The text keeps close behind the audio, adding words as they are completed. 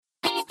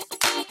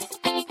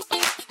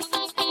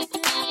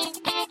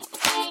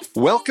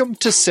Welcome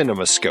to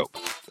CinemaScope,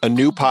 a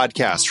new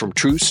podcast from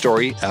True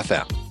Story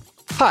FM.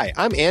 Hi,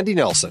 I'm Andy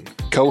Nelson,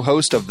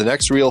 co-host of the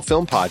Next Reel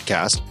Film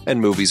Podcast and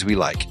Movies We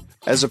Like.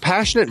 As a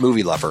passionate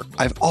movie lover,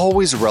 I've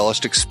always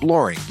relished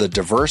exploring the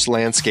diverse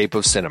landscape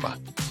of cinema.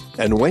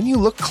 And when you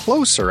look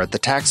closer at the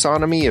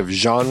taxonomy of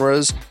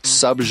genres,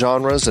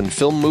 subgenres, and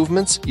film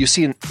movements, you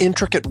see an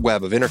intricate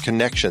web of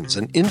interconnections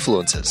and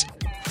influences.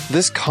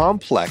 This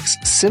complex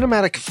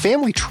cinematic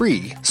family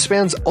tree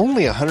spans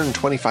only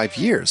 125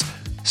 years.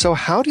 So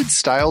how did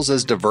styles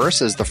as diverse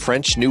as the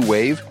French New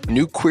Wave,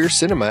 New Queer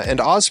Cinema,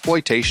 and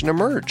Ozploitation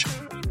emerge?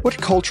 What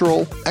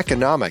cultural,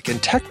 economic,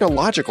 and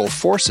technological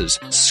forces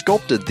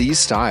sculpted these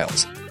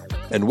styles?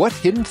 And what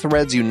hidden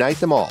threads unite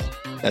them all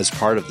as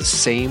part of the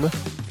same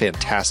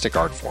fantastic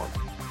art form?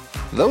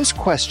 Those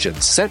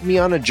questions sent me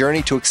on a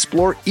journey to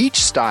explore each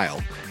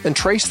style and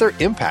trace their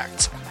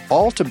impacts,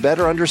 all to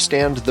better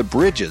understand the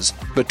bridges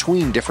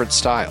between different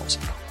styles.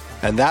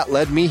 And that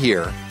led me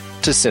here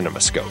to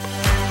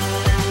CinemaScope.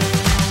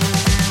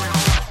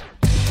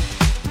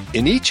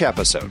 In each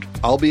episode,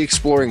 I'll be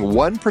exploring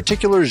one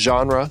particular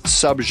genre,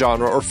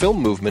 subgenre, or film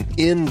movement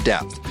in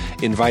depth,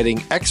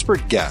 inviting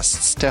expert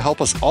guests to help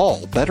us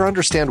all better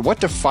understand what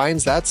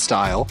defines that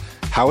style,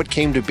 how it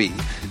came to be,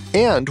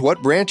 and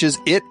what branches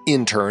it,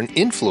 in turn,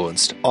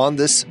 influenced on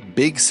this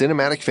big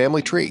cinematic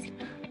family tree.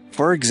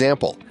 For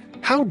example,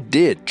 how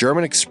did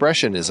German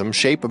Expressionism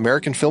shape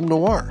American film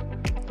noir?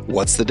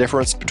 What's the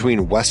difference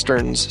between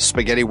westerns,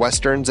 spaghetti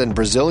westerns, and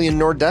Brazilian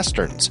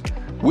nordwesterns?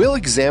 We'll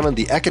examine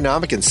the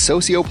economic and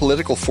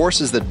socio-political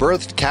forces that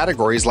birthed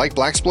categories like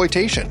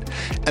blaxploitation,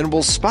 and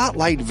we'll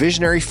spotlight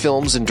visionary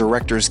films and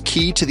directors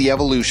key to the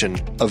evolution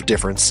of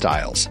different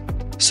styles.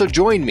 So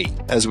join me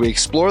as we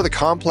explore the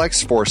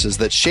complex forces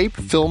that shape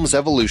film's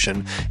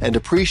evolution and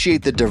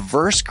appreciate the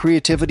diverse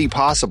creativity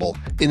possible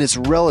in its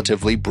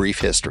relatively brief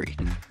history.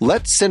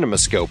 Let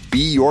CinemaScope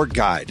be your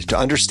guide to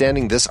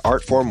understanding this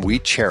art form we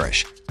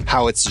cherish,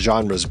 how its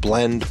genres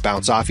blend,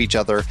 bounce off each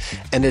other,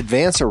 and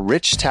advance a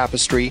rich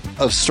tapestry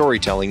of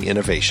storytelling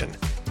innovation.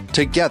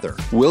 Together,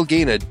 we'll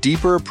gain a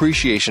deeper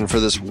appreciation for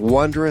this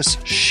wondrous,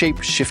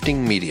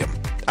 shape-shifting medium.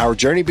 Our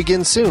journey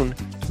begins soon.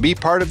 Be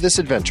part of this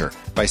adventure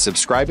by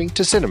subscribing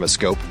to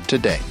CinemaScope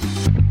today.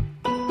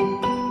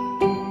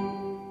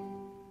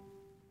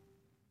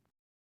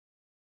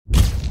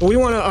 We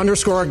want to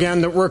underscore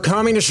again that we're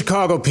coming to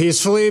Chicago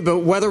peacefully, but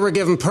whether we're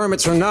given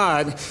permits or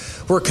not,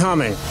 we're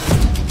coming.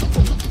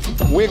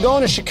 We're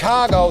going to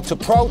Chicago to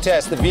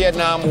protest the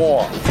Vietnam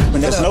War.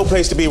 And there's no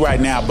place to be right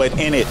now but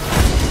in it.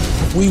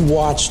 We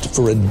watched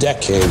for a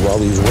decade while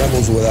these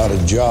rebels without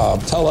a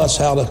job tell us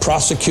how to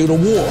prosecute a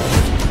war.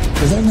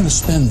 Well, they're going to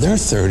spend their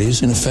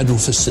 30s in a federal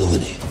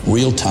facility,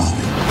 real time.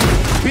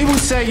 People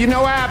say, you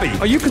know, Abby,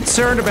 are you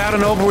concerned about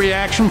an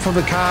overreaction from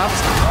the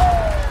cops?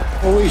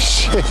 Holy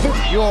shit.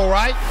 You all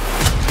right?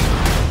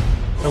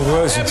 I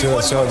was until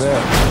I saw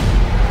that.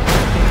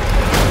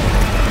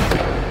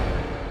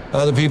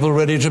 Are the people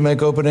ready to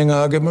make opening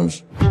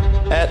arguments?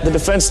 At the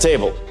defense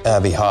table,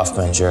 Abby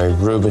Hoffman, Jerry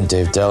Rubin,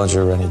 Dave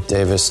Dellinger, Rennie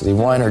Davis, Lee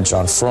Weiner,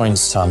 John Freund,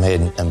 Tom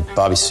Hayden, and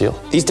Bobby Seale.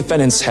 These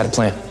defendants had a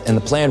plan, and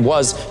the plan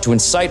was to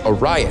incite a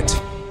riot.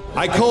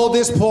 I call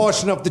this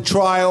portion of the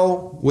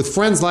trial with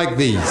friends like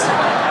these.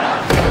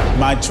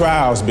 My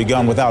trial's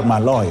begun without my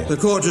lawyer. The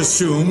court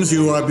assumes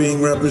you are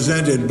being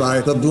represented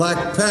by the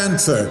Black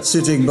Panther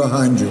sitting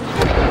behind you.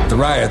 The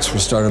riots were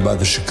started by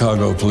the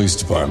Chicago Police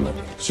Department.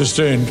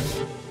 Sustained.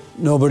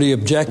 Nobody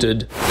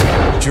objected.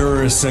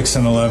 Jurors 6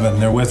 and 11,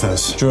 they're with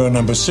us. Juror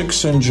number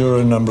 6 and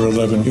juror number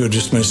 11, you're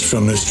dismissed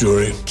from this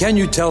jury. Can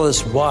you tell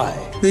us why?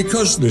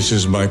 Because this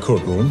is my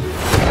courtroom.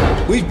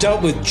 We've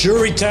dealt with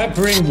jury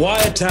tampering,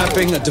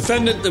 wiretapping, a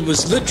defendant that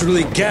was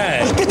literally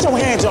gagged. Get your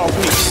hands off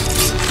me.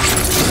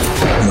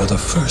 You're the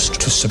first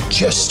to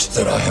suggest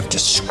that I have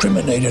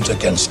discriminated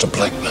against a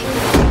black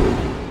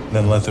man.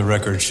 Then let the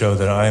record show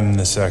that I'm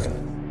the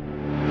second.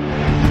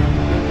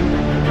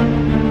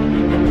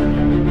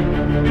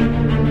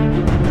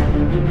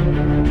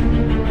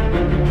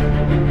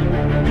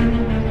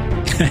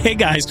 Hey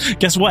guys,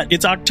 guess what?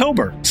 It's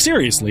October.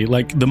 Seriously,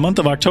 like the month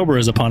of October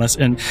is upon us,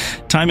 and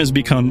time has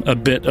become a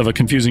bit of a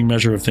confusing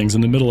measure of things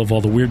in the middle of all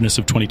the weirdness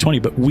of 2020.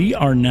 But we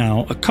are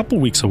now a couple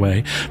weeks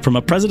away from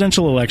a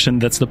presidential election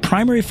that's the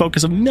primary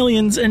focus of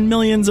millions and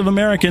millions of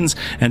Americans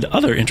and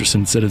other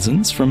interested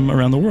citizens from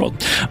around the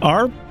world.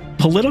 Our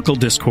political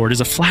discord is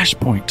a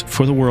flashpoint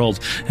for the world,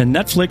 and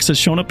Netflix has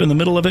shown up in the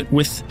middle of it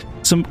with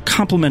some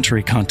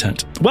complimentary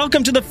content.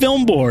 Welcome to the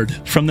Film Board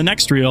from the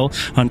Next Reel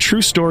on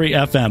True Story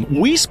FM.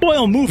 We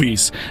spoil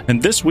movies,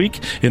 and this week,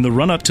 in the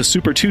run-up to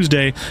Super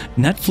Tuesday,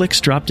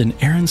 Netflix dropped an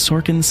Aaron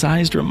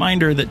Sorkin-sized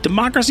reminder that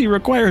democracy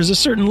requires a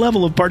certain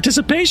level of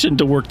participation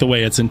to work the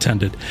way it's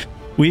intended.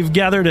 we've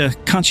gathered a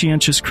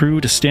conscientious crew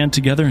to stand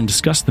together and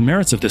discuss the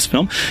merits of this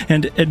film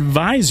and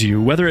advise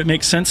you whether it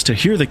makes sense to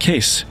hear the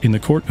case in the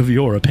court of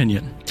your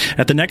opinion.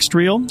 At the next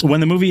reel, when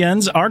the movie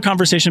ends, our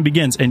conversation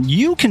begins, and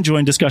you can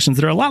join discussions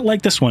that are a lot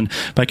like this one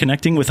by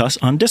connecting with us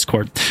on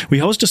Discord. We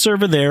host a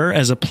server there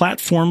as a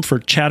platform for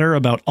chatter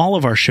about all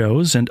of our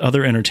shows and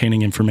other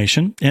entertaining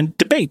information, and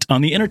debate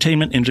on the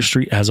entertainment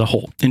industry as a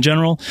whole. In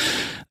general,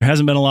 there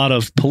hasn't been a lot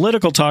of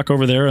political talk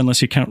over there,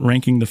 unless you count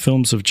ranking the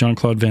films of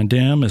Jean-Claude Van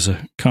Damme as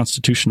a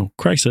constitutional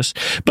crisis.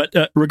 But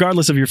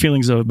regardless of your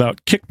feelings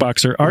about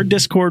Kickboxer, our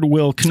Discord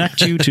will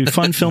connect you to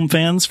fun film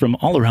fans from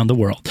all around the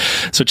world.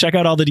 So check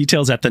out all the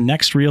details at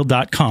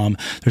thenextreel.com.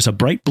 There's a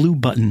bright blue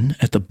button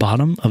at the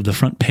bottom of the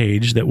front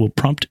page that will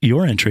prompt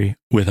your entry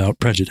without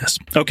prejudice.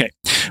 Okay,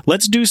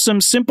 let's do some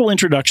simple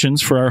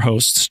introductions for our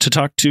hosts to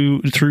talk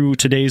through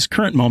today's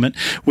current moment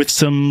with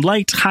some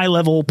light,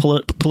 high-level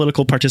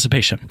political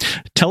participation.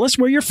 Tell us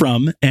where you're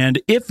from,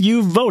 and if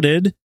you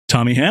voted,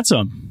 Tommy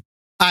Handsome.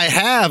 I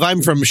have.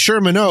 I'm from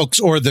Sherman Oaks,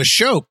 or the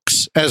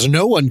Shokes, as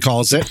no one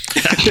calls it.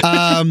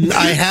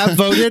 I have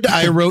voted.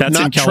 I wrote That's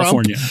not in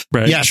California, Trump.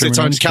 Right? Yes, Sherman it's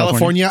on Oaks,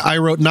 California. I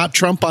wrote not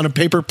Trump on a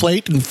paper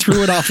plate and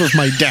threw it off of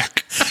my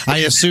deck. I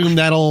assume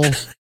that'll...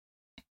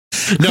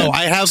 No,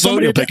 I have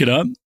Somebody voted. will pick it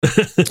up.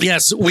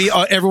 Yes,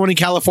 everyone in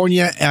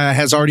California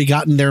has already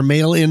gotten their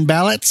mail-in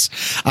ballots.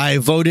 I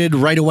voted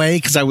right away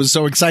because I was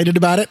so excited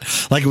about it,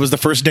 like it was the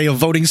first day of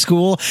voting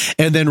school.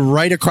 And then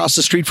right across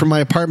the street from my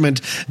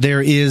apartment, there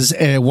is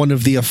one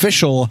of the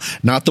official,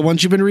 not the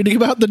ones you've been reading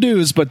about in the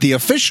news, but the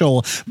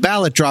official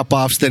ballot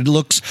drop-offs that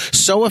looks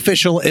so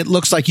official, it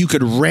looks like you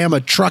could ram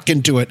a truck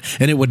into it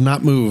and it would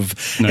not move.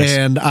 Nice.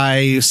 And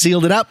I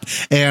sealed it up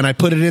and I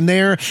put it in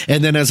there.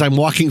 And then as I'm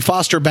walking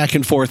Foster back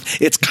and forth,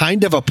 it's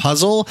kind of a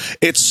puzzle.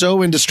 It's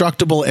so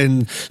indestructible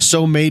and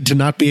so made to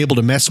not be able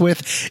to mess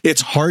with.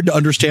 It's hard to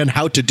understand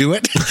how to do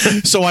it.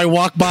 So I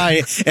walk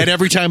by and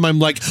every time I'm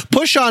like,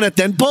 push on it,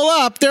 then pull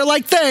up. They're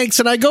like, thanks.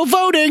 And I go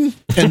voting.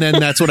 And then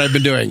that's what I've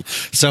been doing.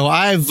 So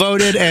I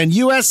voted and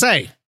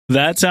USA.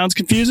 That sounds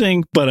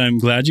confusing, but I'm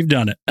glad you've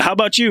done it. How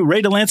about you,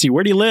 Ray Delancey?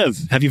 Where do you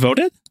live? Have you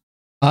voted?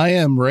 I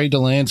am Ray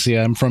Delancey.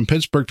 I'm from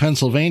Pittsburgh,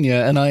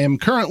 Pennsylvania, and I am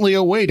currently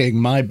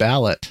awaiting my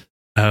ballot.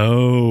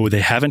 Oh, they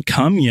haven't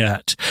come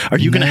yet. Are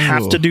you going to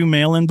have to do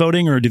mail-in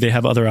voting, or do they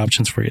have other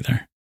options for you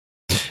there?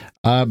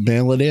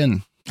 Mail it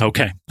in.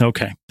 Okay.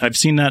 I've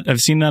seen that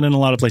in a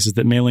lot of places,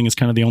 that mailing is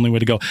kind of the only way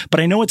to go.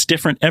 But I know it's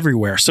different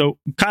everywhere. So,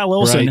 Kyle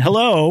Olson,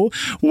 Hello.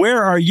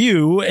 Where are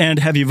you, and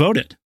have you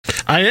voted?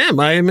 I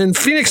am in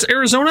Phoenix,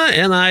 Arizona,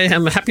 and I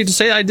am happy to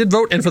say I did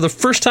vote. And for the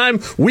first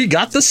time, we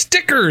got the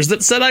stickers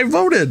that said I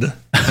voted.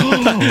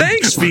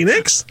 Thanks,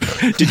 Phoenix.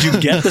 Did you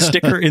get the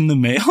sticker in the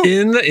mail?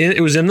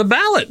 It was in the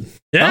ballot.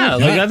 Yeah,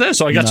 I got that.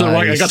 So I got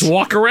to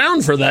walk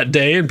around for that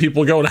day, and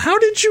people going, "How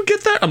did you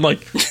get that?" I'm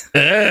like,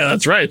 "Yeah,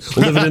 that's right.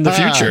 Living in the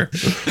future."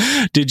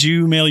 Did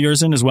you mail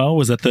yours in as well?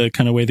 Was that the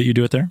kind of way that you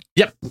do it there?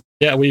 Yep.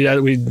 Yeah, we've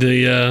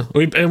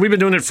been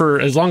doing it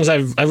for as long as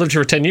I've lived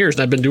here for 10 years,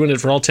 and I've been doing it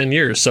for all 10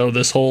 years. So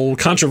this whole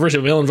controversy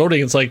of mail-in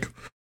voting, it's like,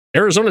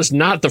 Arizona's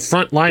not the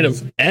front line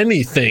of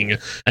anything,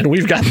 and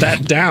we've got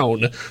that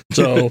down.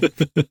 So,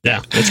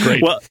 yeah, it's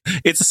great. Well,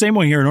 it's the same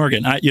way here in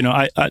Oregon. I'm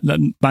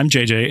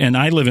JJ, and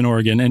I live in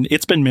Oregon, and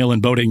it's been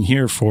mail-in voting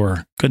here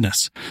for,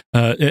 goodness,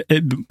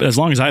 as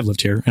long as I've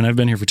lived here, and I've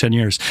been here for 10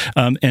 years.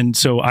 And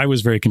so I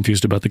was very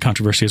confused about the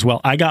controversy as well.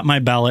 I got my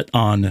ballot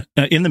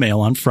in the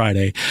mail on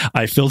Friday.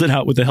 I filled it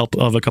out with the help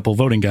of a couple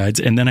voting guides,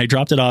 and then I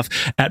dropped it off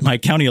at my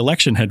county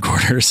election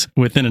headquarters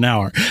within an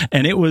hour.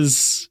 And it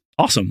was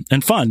awesome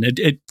and fun.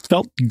 It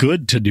felt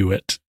good to do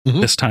it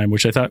this time,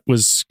 which I thought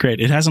was great.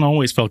 It hasn't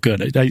always felt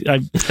good.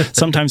 I've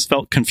sometimes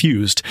felt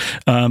confused,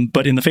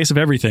 but in the face of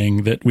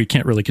everything that we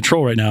can't really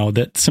control right now,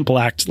 that simple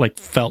act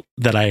felt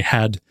that I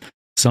had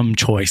some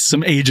choice,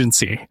 some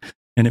agency,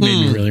 and it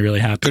made me really, really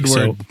happy. Good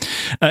word.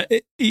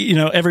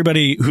 So,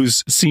 everybody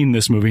who's seen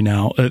this movie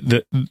now,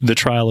 the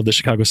trial of the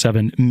Chicago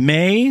 7,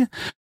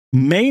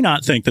 may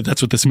not think that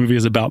that's what this movie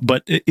is about,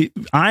 but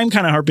I'm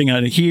kind of harping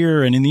on it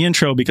here and in the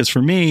intro because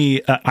for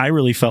me, I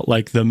really felt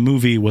like the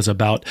movie was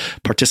about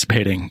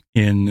participating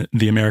in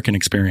the American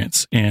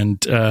experience,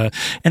 and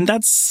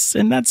that's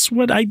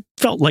what I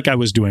felt like I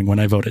was doing when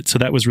I voted. So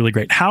that was really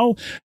great. How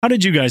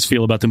did you guys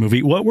feel about the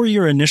movie? What were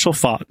your initial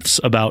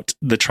thoughts about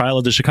the trial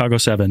of the Chicago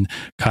 7,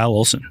 Kyle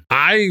Olson?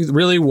 I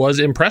really was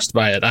impressed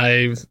by it.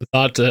 I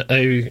thought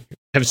I'm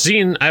a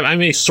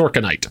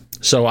Sorkinite.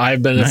 So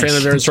I've been a fan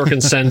of Aaron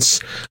Sorkin since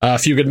A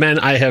Few Good Men.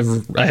 I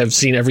have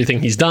seen everything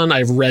he's done.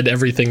 I've read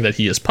everything that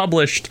he has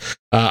published.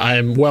 I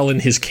am well in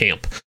his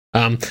camp.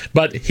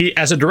 But he,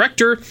 as a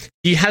director,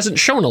 he hasn't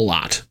shown a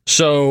lot.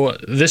 So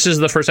this is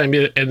the first time,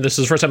 and this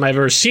is the first time I've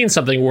ever seen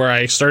something where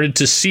I started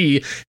to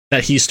see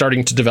that he's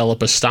starting to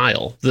develop a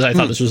style. I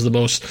thought this was the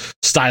most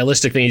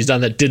stylistic thing he's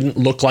done that didn't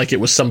look like it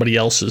was somebody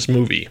else's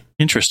movie.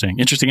 Interesting.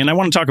 And I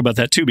want to talk about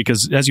that too,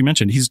 because as you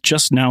mentioned, he's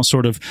just now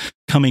sort of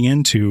coming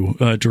into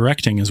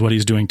directing is what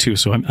he's doing too.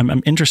 So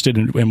I'm interested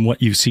in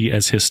what you see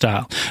as his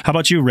style. How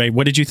about you, Ray?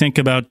 What did you think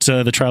about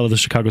the trial of the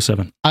Chicago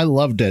 7? I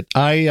loved it.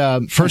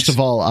 First of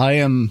all, I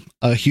am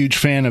a huge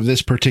fan of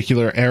this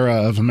particular era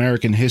of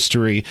American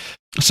history.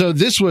 So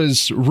this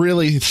was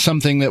really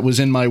something that was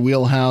in my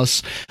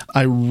wheelhouse.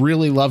 I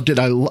really loved it.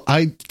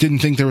 I didn't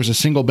think there was a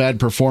single bad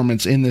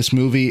performance in this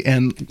movie.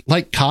 And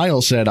like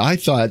Kyle said, I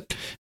thought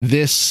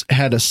this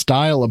had a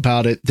style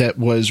about it that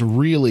was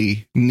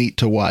really neat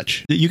to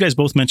watch. You guys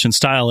both mentioned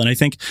style, and I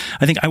think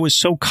I was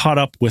so caught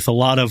up with a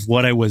lot of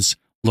what I was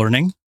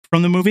learning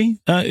from the movie,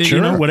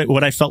 sure.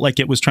 What I felt like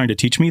it was trying to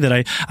teach me,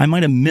 that I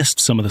might have missed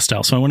some of the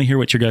style. So I want to hear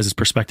what your guys'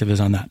 perspective is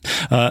on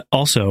that.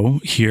 Also,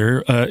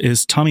 here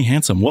is Tommy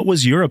Handsome. What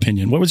was your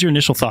opinion? What was your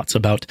initial thoughts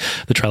about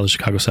the trial of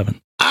Chicago 7?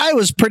 I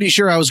was pretty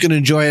sure I was going to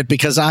enjoy it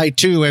because I,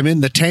 too, am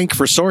in the tank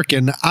for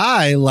Sorkin.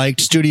 I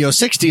liked Studio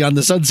 60 on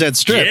the Sunset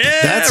Strip.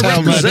 Yeah, that's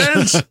how much.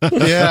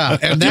 Yeah,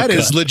 and that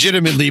is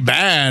legitimately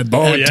bad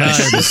at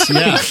times.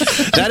 Yeah,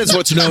 that is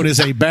what's known as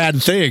a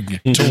bad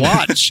thing to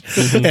watch,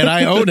 and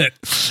I own it.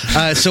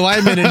 So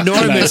I'm an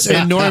enormous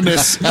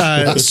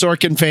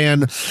Sorkin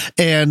fan,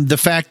 and the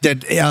fact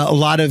that a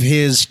lot of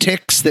his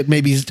tics that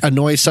maybe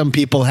annoy some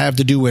people have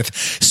to do with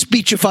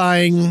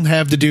speechifying,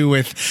 have to do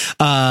with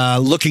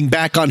looking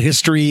back on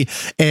history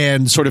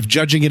and sort of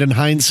judging it in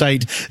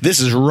hindsight. This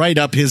is right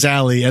up his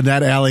alley, and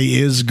that alley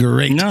is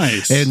great.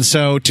 Nice. And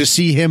so to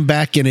see him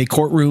back in a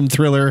courtroom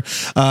thriller,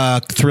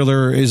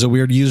 thriller is a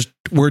weird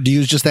word to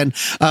use just then,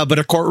 but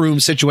a courtroom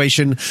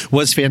situation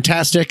was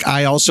fantastic.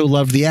 I also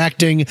loved the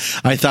acting.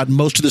 I thought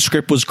most of the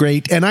script was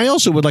great. And I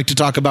also would like to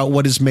talk about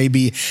what is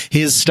maybe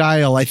his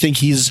style. I think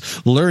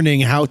he's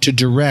learning how to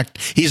direct.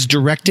 He's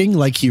directing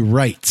like he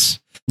writes.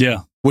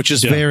 Yeah. Which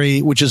is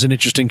an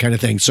interesting kind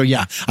of thing. So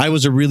yeah, I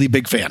was a really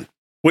big fan.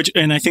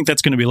 And I think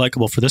that's going to be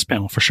likable for this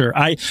panel for sure.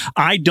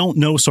 I don't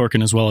know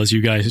Sorkin as well as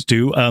you guys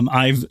do.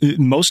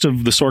 Most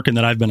of the Sorkin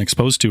that I've been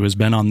exposed to has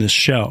been on this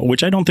show,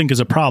 which I don't think is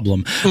a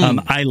problem.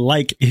 I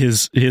like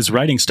his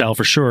writing style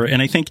for sure,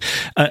 and I think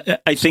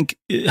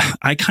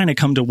I kind of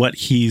come to what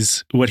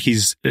he's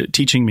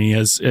teaching me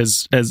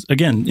as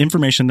again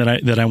information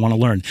that I want to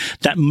learn.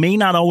 That may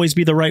not always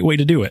be the right way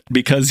to do it,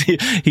 because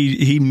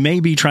he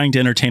may be trying to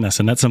entertain us,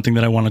 and that's something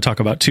that I want to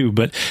talk about too.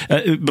 But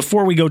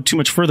before we go too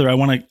much further, I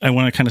want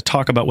to kind of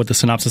talk about what the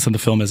synopsis of the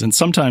film is. And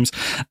sometimes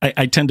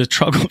I tend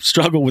to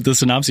struggle with the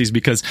synopses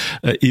because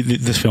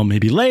this film may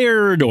be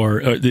layered,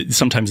 or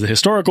sometimes the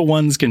historical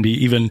ones can be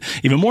even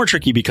more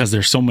tricky because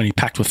there's so many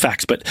packed with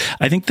facts. But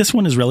I think this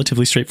one is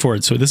relatively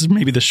straightforward. So this is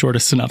maybe the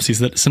shortest synopsis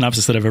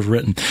that I've ever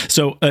written.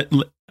 So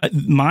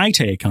my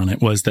take on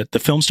it was that the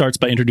film starts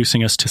by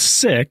introducing us to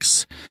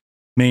 6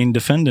 main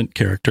defendant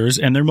characters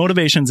and their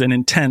motivations and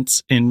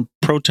intents in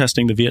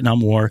protesting the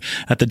Vietnam War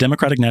at the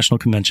Democratic National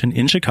Convention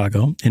in Chicago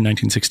in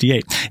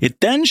 1968. It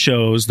then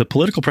shows the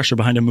political pressure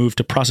behind a move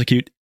to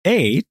prosecute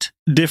 8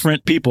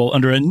 different people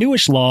under a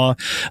newish law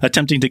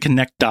attempting to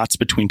connect dots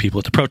between people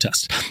at the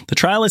protest. The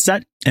trial is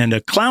set, and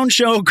a clown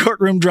show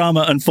courtroom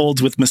drama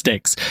unfolds with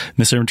mistakes,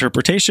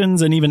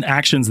 misinterpretations, and even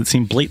actions that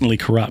seem blatantly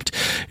corrupt.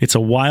 It's a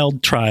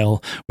wild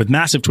trial with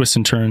massive twists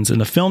and turns, and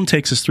the film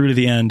takes us through to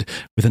the end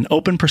with an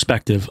open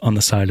perspective on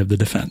the side of the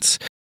defense.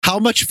 How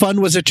much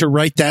fun was it to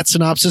write that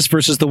synopsis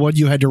versus the one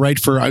you had to write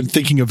for I'm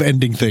Thinking of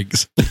Ending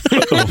Things?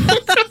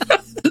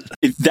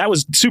 That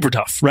was super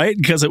tough, right?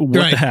 Because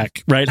what the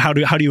heck, right? How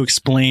do you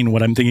explain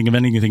what I'm thinking of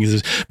ending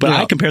things? But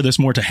I compare this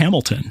more to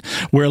Hamilton,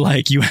 where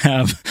like you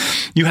have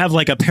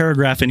like a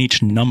paragraph in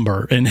each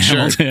number in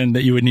Hamilton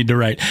that you would need to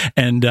write,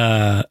 and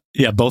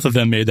both of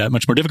them made that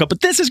much more difficult.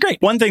 But this is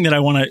great. One thing that I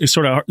want to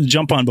sort of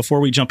jump on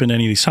before we jump into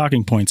any of these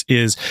talking points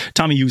is,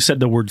 Tommy, you said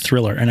the word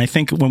thriller, and I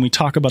think when we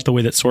talk about the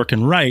way that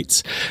Sorkin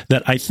writes,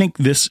 that I think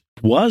this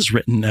was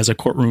written as a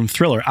courtroom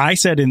thriller. I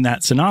said in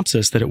that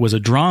synopsis that it was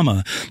a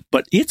drama,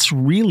 but it's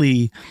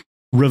really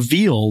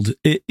revealed,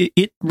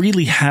 it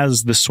really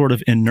has the sort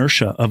of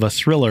inertia of a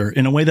thriller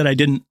in a way that I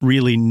didn't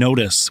really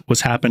notice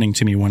was happening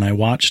to me when I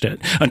watched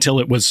it until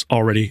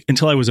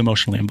I was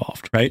emotionally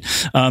involved, right?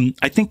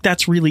 I think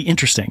that's really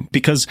interesting,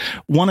 because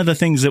one of the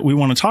things that we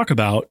want to talk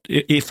about,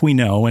 if we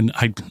know, and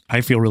I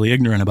feel really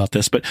ignorant about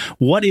this, but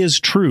what is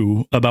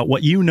true about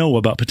what you know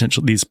about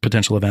these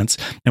potential events,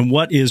 and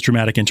what is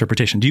dramatic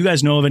interpretation? Do you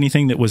guys know of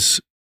anything that was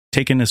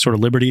taken as sort of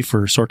liberty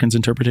for Sorkin's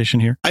interpretation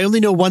here? I only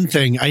know one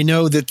thing. I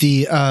know that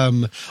the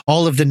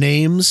all of the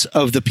names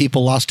of the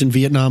people lost in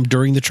Vietnam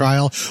during the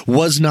trial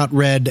was not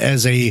read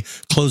as a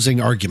closing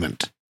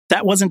argument.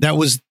 That was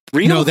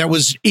real? No, that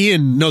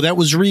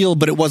was real,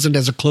 but it wasn't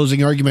as a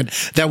closing argument.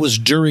 That was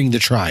during the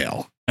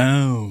trial.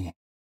 Oh.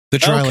 The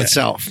trial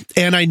itself.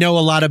 And I know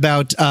a lot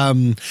about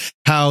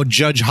how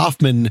Judge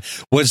Hoffman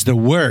was the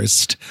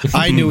worst.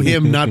 I knew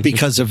him not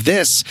because of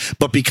this,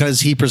 but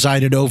because he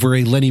presided over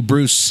a Lenny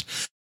Bruce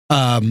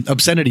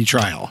obscenity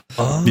trial.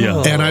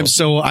 Yeah. And I'm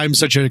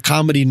such a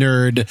comedy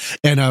nerd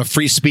and a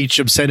free speech,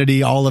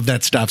 obscenity, all of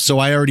that stuff. So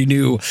I already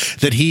knew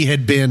that he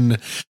had been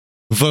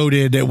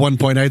voted at one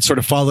point. I'd sort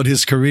of followed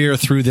his career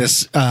through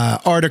this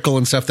article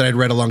and stuff that I'd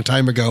read a long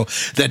time ago,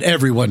 that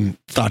everyone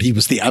thought he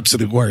was the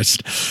absolute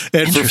worst.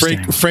 And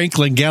for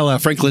Franklin Gala,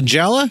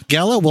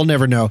 we'll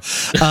never know,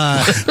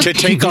 to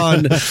take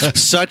on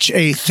such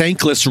a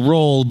thankless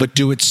role but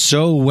do it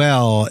so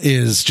well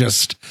is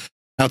just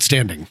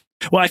outstanding.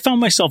 Well, I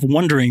found myself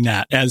wondering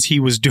that as he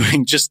was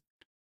doing just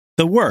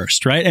the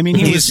worst, right? I mean,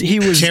 he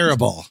was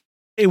terrible.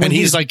 And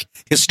he's like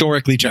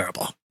historically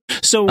terrible.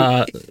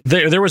 So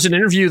there was an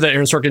interview that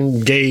Aaron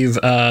Sorkin gave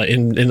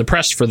in the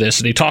press for this,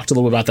 and he talked a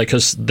little bit about that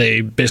because they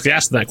basically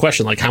asked him that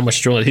question, like, how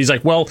much do you want? He's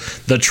like, well,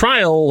 the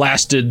trial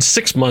lasted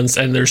 6 months,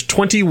 and there's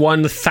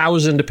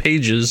 21,000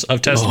 pages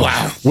of testimony,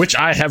 which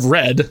I have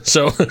read.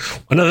 So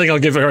another thing I'll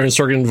give Aaron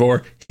Sorkin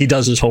for, he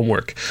does his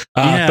homework.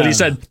 But he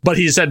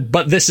said,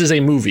 but this is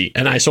a movie,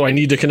 and I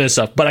need to condense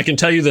stuff. But I can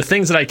tell you the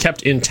things that I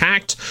kept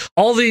intact.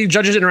 All the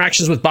judges'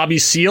 interactions with Bobby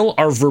Seale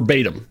are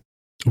verbatim.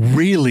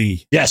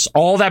 Really? Yes,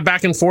 all that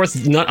back and forth.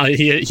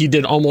 He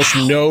did almost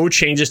no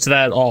changes to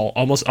that at all.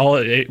 Almost all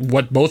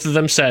what both of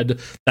them said.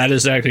 That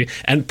is exactly,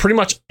 and pretty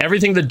much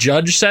everything the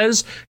judge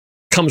says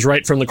comes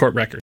right from the court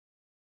record.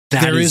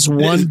 There is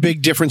one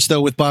big difference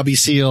though with Bobby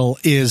Seale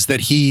is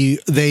that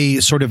they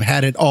sort of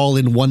had it all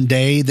in one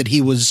day, that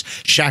he was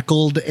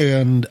shackled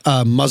and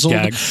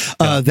muzzled.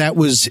 That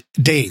was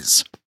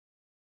days.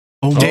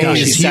 Oh my gosh,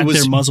 he sat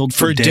there muzzled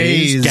for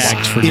days,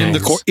 gagged for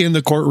days. In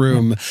the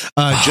courtroom,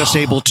 just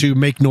able to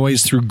make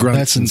noise through grunts.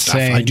 That's and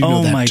insane. Stuff. I do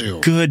know that too. Oh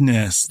my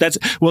goodness,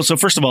 so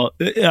first of all,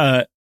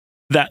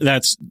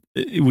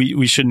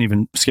 we shouldn't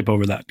even skip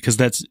over that because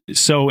that's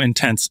so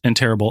intense and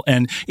terrible,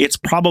 and it's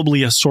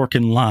probably a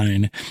Sorkin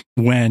line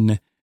when.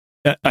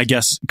 I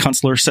guess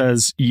Kunstler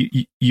says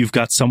you've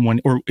got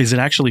someone, or is it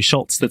actually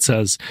Schultz that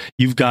says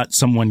you've got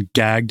someone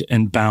gagged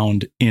and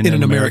bound in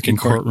an American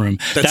courtroom?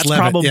 That's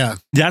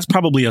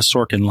probably a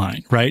Sorkin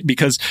line, right?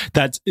 Because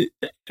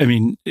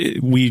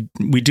we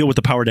deal with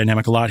the power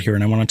dynamic a lot here,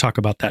 and I want to talk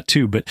about that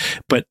too. But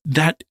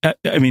that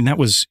that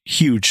was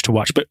huge to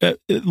watch. But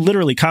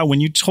literally, Kyle, when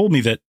you told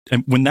me that,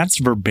 when that's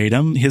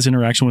verbatim, his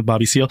interaction with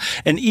Bobby Seale,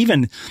 and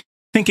even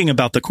thinking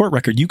about the court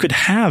record, you could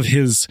have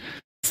his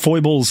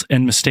foibles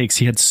and mistakes.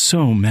 He had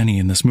so many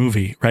in this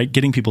movie, right?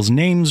 Getting people's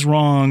names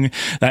wrong.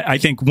 I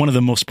think one of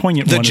the most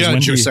poignant ones is when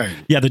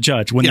the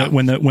judge,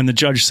 when the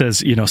judge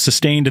says,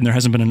 sustained and there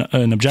hasn't been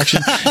an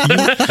objection,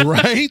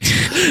 right?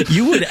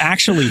 You would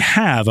actually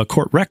have a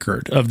court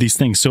record of these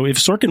things. So if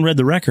Sorkin read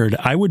the record,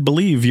 I would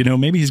believe,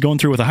 maybe he's going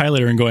through with a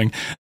highlighter and going,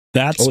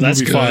 that's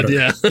movie good.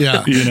 Fodder.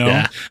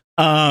 Yeah.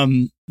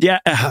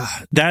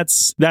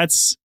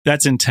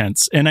 That's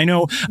intense. And I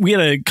know we had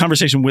a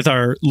conversation with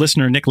our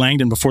listener, Nick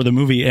Langdon, before the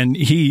movie, and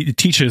he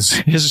teaches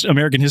his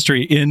American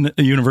history in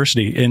a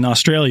university in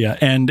Australia.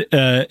 And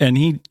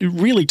he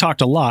really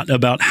talked a lot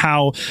about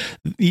how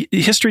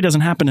history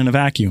doesn't happen in a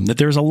vacuum, that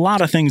there's a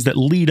lot of things that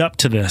lead up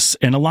to this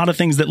and a lot of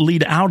things that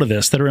lead out of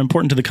this that are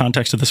important to the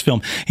context of this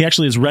film. He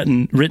actually has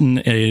written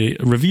a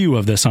review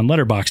of this on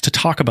Letterboxd to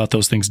talk about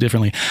those things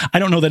differently. I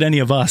don't know that any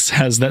of us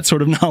has that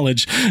sort of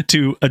knowledge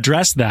to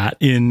address that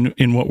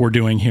in what we're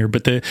doing here,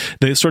 but the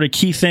sort of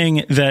key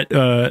thing that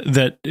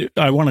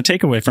I want to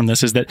take away from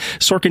this is that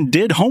Sorkin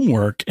did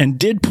homework and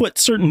did put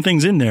certain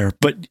things in there.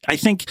 But I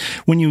think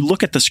when you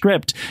look at the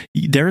script,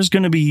 there's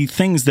going to be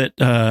things that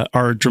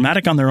are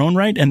dramatic on their own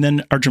right and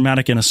then are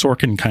dramatic in a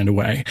Sorkin kind of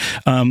way.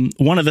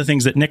 One of the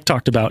things that Nick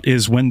talked about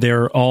is when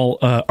they're all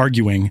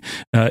arguing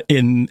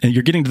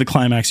you're getting to the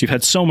climax. You've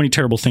had so many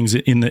terrible things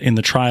in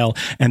the trial,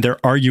 and they're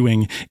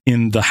arguing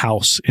in the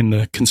house, in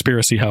the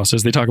conspiracy house,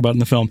 as they talk about in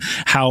the film,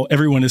 how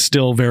everyone is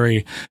still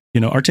very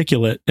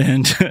articulate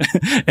and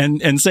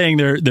saying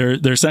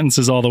their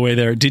sentences all the way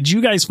there. Did you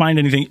guys find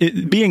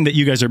anything, being that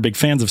you guys are big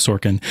fans of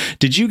Sorkin,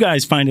 did you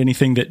guys find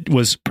anything that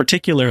was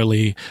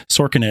particularly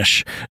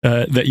Sorkin-ish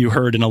that you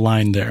heard in a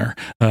line there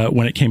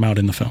when it came out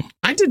in the film?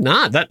 I did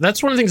not.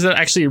 That's one of the things that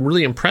actually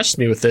really impressed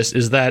me with this,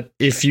 is that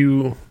if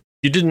you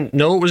didn't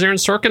know it was Aaron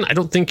Sorkin, I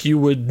don't think you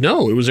would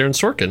know it was Aaron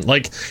Sorkin.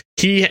 Like,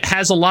 he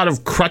has a lot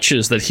of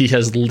crutches that he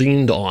has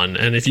leaned on,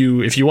 and if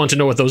you want to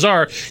know what those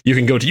are, you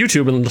can go to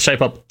YouTube and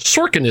type up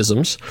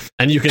Sorkinisms,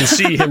 and you can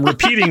see him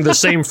repeating the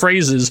same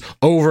phrases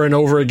over and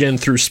over again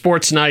through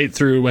Sports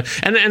Night,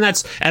 and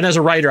as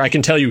a writer, I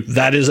can tell you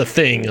that is a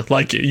thing.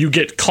 Like, you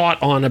get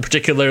caught on a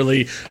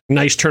particularly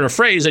nice turn of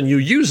phrase, and you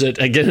use it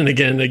again and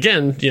again and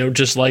again.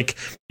 Just like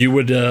you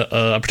would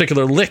a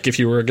particular lick if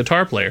you were a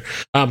guitar player.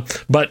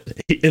 But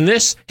in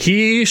this,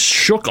 he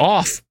shook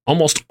off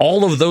almost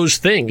all of those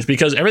things,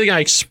 because everything I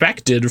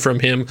expected from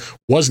him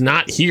was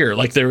not here.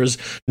 Like, there was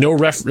no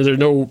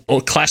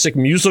classic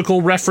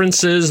musical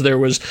references. There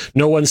was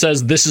no one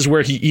says this is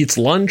where he eats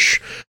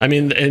lunch. I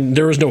mean, and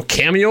there was no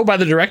cameo by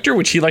the director,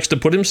 which he likes to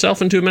put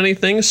himself into many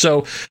things.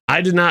 So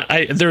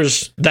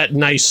there's that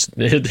nice,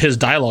 his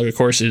dialogue, of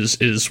course,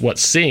 is what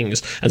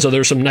sings. And so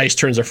there's some nice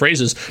turns of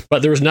phrases,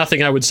 but there was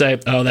nothing I would say,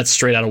 oh, that's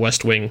straight out of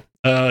West Wing.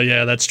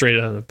 Yeah, that's straight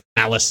out of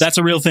Alice. That's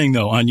a real thing,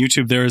 though. On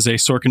YouTube, there is a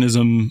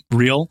Sorkinism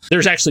reel.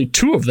 There's actually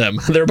 2 of them.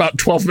 They're about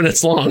 12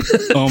 minutes long.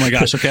 Oh my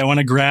gosh. Okay, I want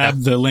to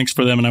grab the links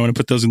for them, and I want to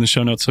put those in the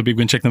show notes so people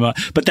can check them out.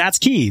 But that's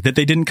key, that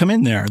they didn't come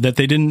in there, that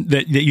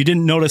you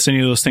didn't notice any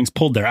of those things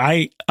pulled there.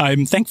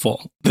 I'm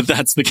thankful that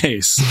that's the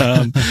case,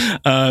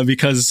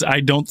 because I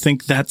don't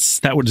think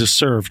that would have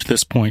served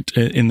this point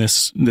in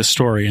this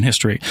story and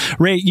history.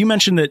 Ray, you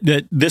mentioned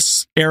that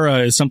this era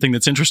is something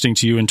that's interesting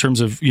to you in terms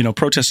of,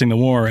 protesting the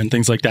war and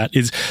things like that.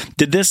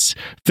 Did this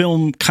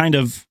film kind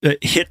of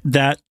hit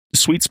that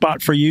sweet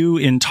spot for you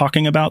in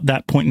talking about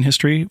that point in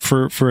history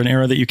for an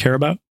era that you care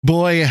about?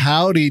 Boy,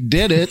 howdy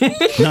did it.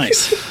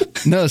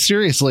 Nice. No,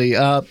 seriously.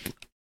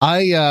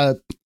 I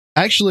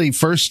actually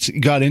first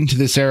got into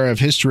this era of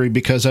history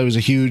because I was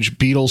a huge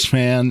Beatles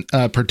fan,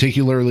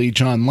 particularly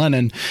John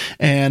Lennon,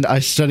 and I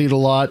studied a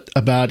lot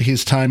about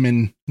his time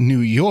in New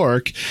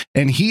York,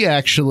 and he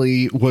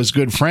actually was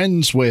good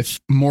friends with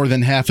more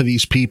than half of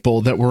these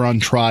people that were on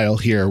trial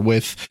here,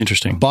 with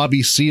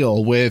Bobby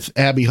Seale, with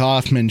Abbie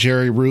Hoffman,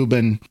 Jerry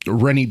Rubin,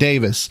 Rennie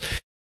Davis.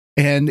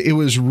 And it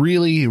was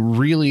really,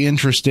 really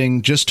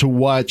interesting just to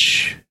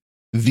watch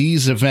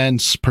these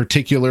events,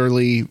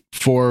 particularly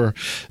for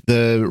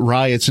the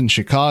riots in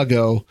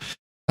Chicago,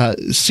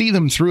 see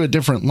them through a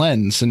different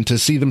lens, and to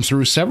see them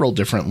through several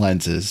different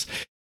lenses.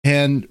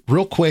 And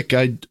real quick,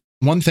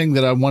 one thing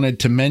that I wanted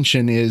to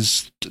mention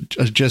is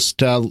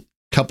just a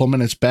couple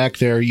minutes back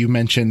there, you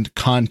mentioned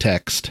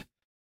context.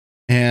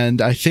 And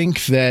I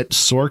think that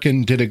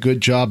Sorkin did a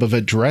good job of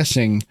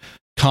addressing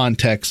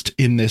context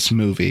in this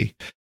movie.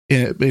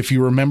 If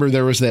you remember,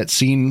 there was that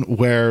scene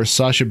where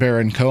Sacha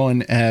Baron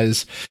Cohen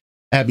as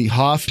Abbie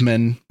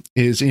Hoffman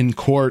is in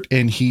court,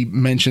 and he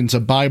mentions a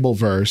Bible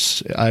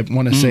verse. I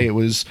want to say it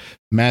was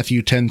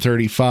Matthew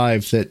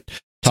 10:35 that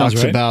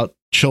talks about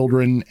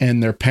children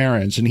and their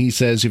parents. And he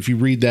says, if you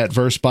read that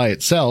verse by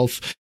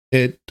itself,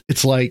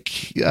 it's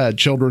like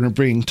children are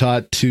being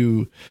taught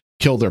to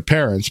kill their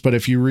parents. But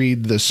if you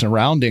read the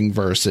surrounding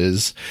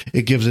verses,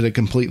 it gives it a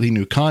completely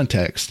new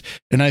context.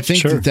 And I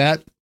think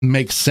that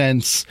makes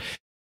sense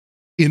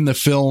in the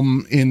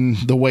film in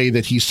the way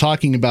that he's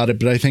talking about it.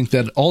 But I think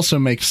that also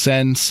makes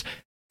sense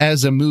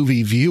as a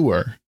movie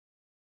viewer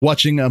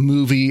watching a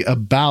movie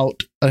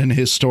about an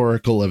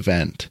historical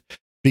event,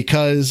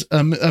 because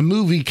a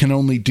movie can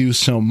only do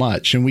so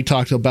much. And we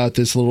talked about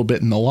this a little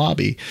bit in the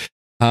lobby.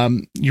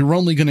 You're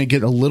only going to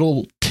get a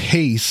little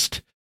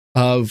taste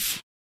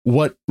of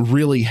what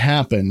really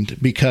happened,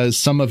 because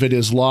some of it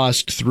is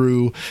lost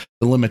through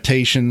the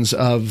limitations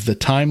of the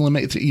time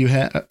limit that you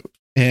have,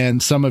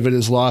 and some of it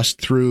is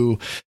lost through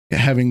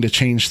having to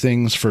change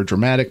things for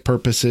dramatic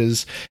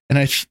purposes. And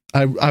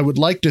I would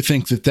like to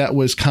think that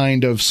was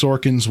kind of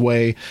Sorkin's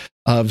way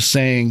of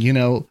saying,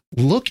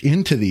 look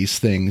into these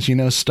things,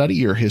 study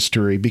your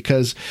history,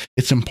 because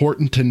it's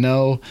important to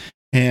know,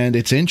 and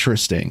it's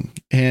interesting,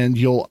 and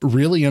you'll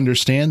really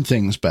understand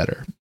things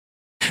better.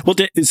 Well,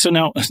 so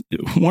now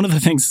one of the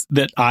things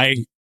that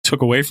I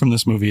took away from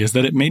this movie is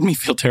that it made me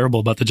feel terrible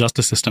about the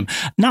justice system.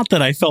 Not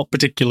that I felt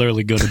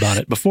particularly good about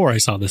it before I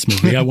saw this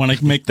movie. I want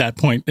to make that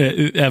point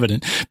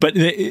evident. But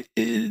did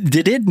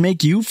it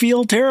make you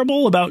feel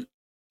terrible about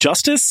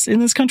justice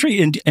in this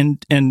country?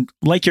 And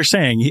like you're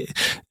saying,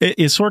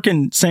 is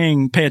Sorkin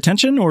saying pay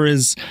attention, or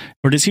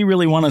does he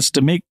really want us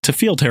to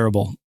feel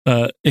terrible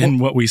in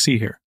what we see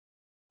here?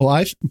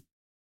 Well,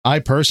 I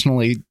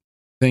personally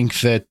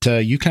think that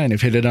you kind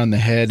of hit it on the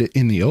head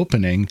in the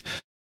opening,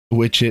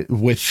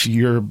 with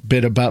your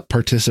bit about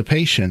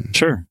participation.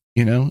 Sure.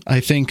 I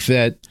think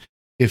that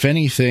if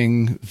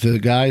anything, the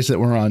guys that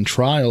were on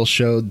trial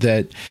showed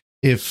that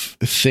if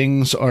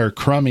things are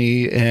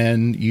crummy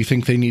and you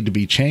think they need to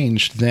be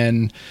changed,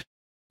 then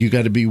you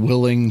got to be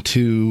willing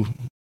to,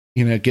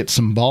 get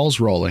some balls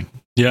rolling.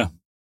 Yeah.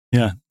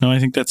 Yeah. No, I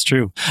think that's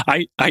true.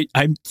 I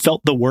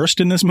felt the worst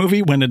in this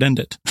movie when it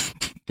ended.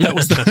 That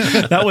was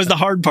the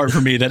hard part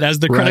for me, that as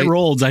the credit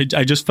rolled, I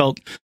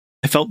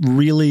felt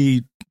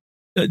really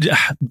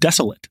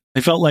desolate.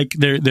 I felt like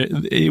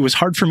it was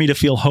hard for me to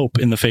feel hope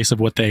in the face of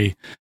what they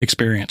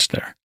experienced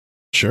there.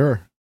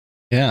 Sure.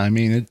 Yeah. I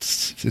mean,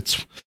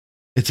 it's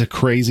a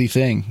crazy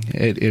thing.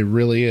 It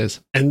really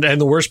is. And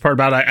the worst part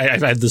about it,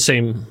 I've had the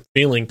same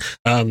feeling,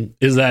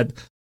 is that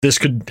this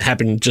could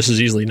happen just as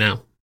easily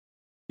now.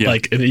 Yeah.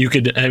 Like you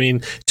could,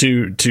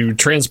 to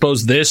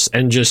transpose this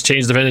and just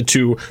change the event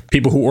to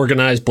people who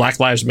organize Black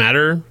Lives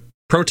Matter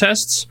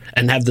protests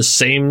and have the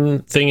same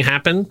thing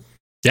happen.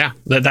 Yeah,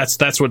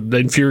 that's what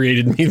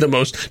infuriated me the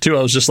most too.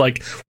 I was just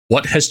like,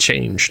 what has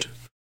changed?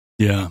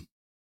 Yeah.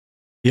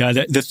 Yeah,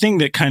 the thing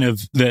that kind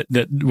of that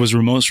was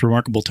most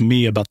remarkable to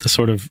me about the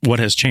sort of what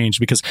has changed,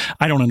 because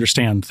I don't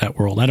understand that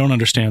world. I don't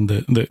understand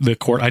the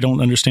court. I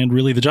don't understand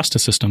really the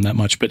justice system that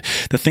much. But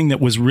the thing that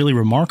was really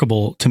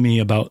remarkable to me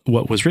about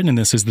what was written in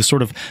this is the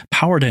sort of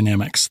power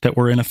dynamics that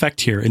were in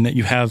effect here, in that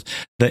you have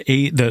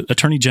the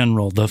attorney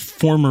general, the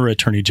former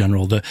attorney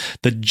general, the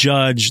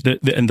judge,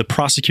 and the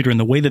prosecutor, and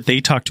the way that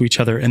they talk to each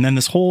other, and then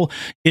this whole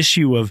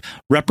issue of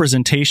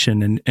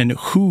representation and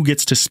who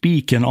gets to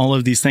speak and all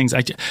of these things.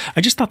 I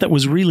just thought that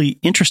was really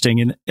interesting.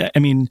 And I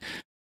mean,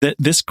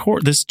 this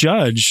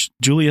judge,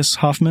 Julius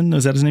Hoffman,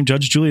 is that his name?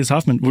 Judge Julius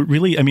Hoffman,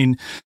 really, I mean,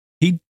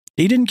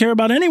 he didn't care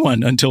about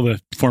anyone until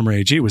the former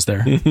AG was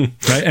there,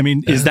 right? I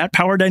mean, is that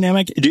power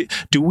dynamic?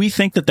 Do we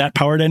think that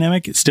power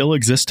dynamic still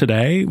exists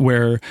today?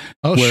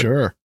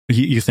 Sure.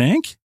 You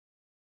think?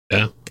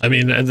 Yeah, I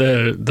mean,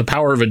 the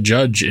power of a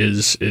judge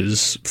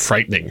is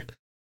frightening.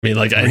 I mean,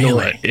 like, I know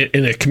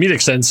in a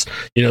comedic sense,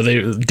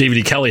 David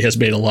E. Kelly has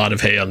made a lot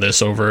of hay on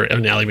this over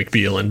an Ally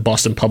McBeal and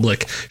Boston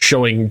Public,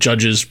 showing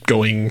judges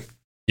going,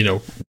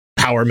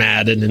 power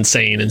mad and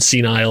insane and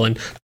senile, and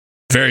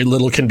very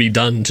little can be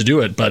done to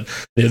do it. But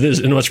it is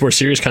in a much more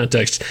serious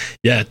context.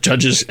 Yeah,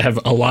 judges have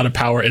a lot of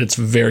power, and it's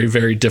very,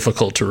 very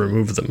difficult to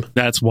remove them.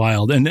 That's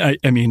wild. And I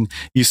mean,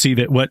 you see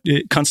that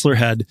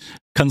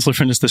Kunstler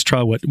finished this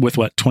trial with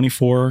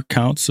 24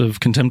 counts of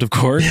contempt of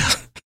court. Yeah.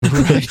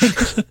 Right.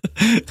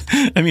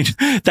 I mean,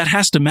 that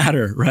has to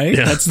matter, right?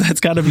 Yeah. That's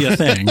got to be a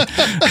thing.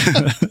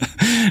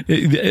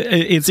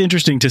 It's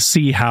interesting to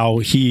see how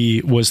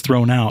he was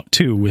thrown out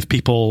too, with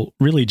people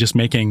really just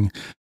making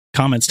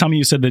comments. Tommy,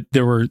 you said that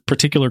there were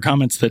particular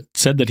comments that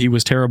said that he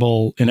was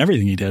terrible in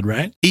everything he did,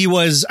 right? He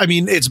was, I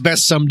mean, it's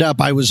best summed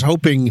up. I was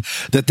hoping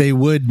that they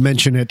would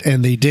mention it,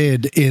 and they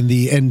did in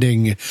the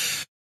ending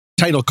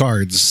title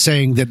cards,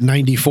 saying that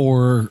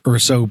 94% or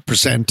so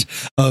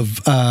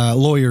of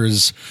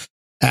lawyers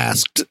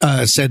asked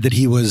said that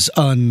he was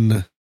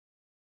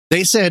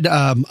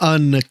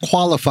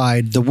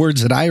unqualified. The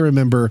words that I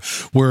remember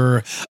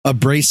were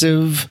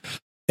abrasive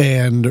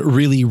and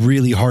really,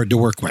 really hard to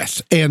work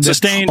with. And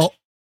sustained.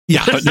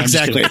 Yeah,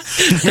 exactly.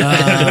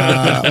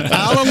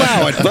 I'll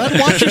allow it, but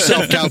watch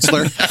yourself,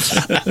 counselor.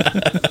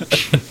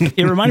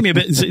 It reminded me a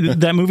bit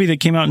that movie that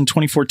came out in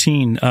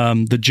 2014,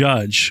 The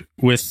Judge,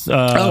 with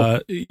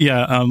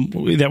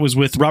that was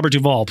with Robert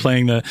Duvall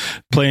playing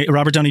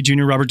Robert Downey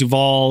Jr., Robert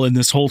Duvall, and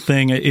this whole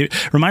thing. It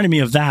reminded me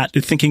of that,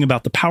 thinking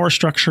about the power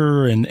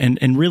structure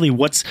and really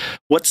what's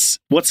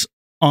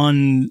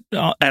on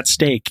at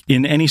stake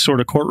in any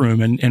sort of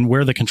courtroom and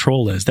where the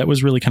control is. That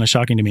was really kind of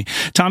shocking to me.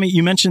 Tommy,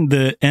 you mentioned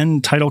the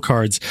end title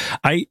cards.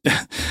 I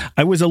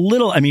was a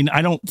little, I mean,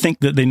 I don't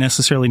think that they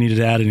necessarily needed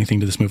to add anything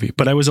to this movie,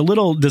 but I was a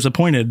little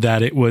disappointed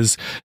that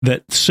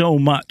so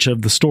much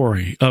of the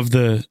story, of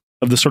the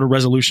sort of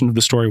resolution of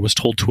the story, was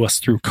told to us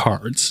through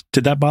cards.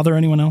 Did that bother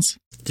anyone else?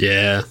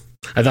 Yeah.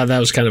 I thought that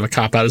was kind of a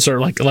cop-out. It's sort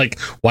of like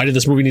why did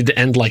this movie need to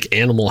end like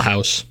Animal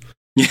House?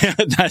 Yeah,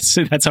 that's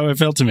how it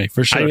felt to me,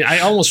 for sure. I mean, I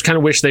almost kind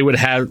of wish they would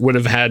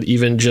have had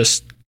even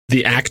just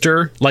the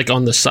actor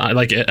on the side,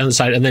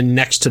 and then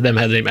next to them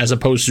had the name, as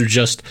opposed to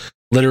just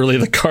literally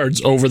the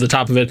cards over the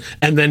top of it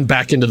and then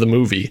back into the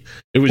movie.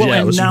 It was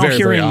very,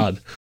 very odd.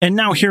 And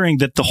now hearing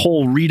that the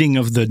whole reading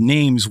of the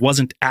names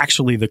wasn't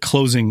actually the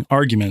closing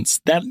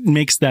arguments, that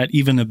makes that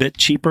even a bit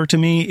cheaper to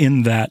me,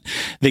 in that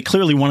they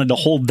clearly wanted to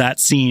hold that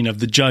scene of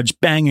the judge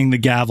banging the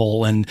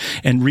gavel and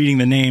reading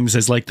the names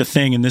as like the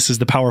thing, and this is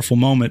the powerful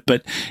moment.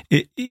 But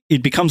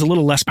it becomes a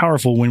little less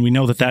powerful when we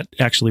know that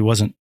actually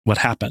wasn't what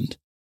happened,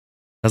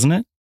 doesn't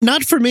it?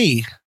 Not for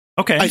me.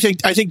 Okay. I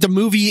think the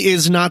movie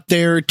is not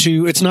there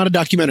to, it's not a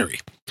documentary.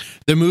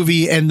 The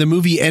movie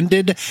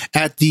ended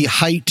at the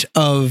height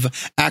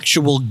of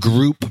actual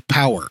group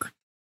power.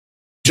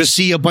 To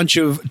see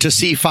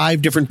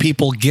 5 different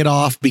people get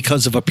off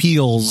because of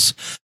appeals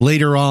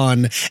later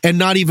on, and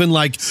not even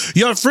like,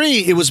 you're free.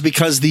 It was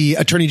because the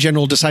attorney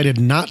general decided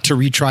not to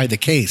retry the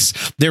case.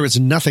 There was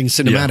nothing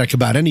cinematic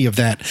about any of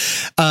that.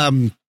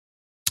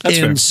 That's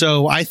fair.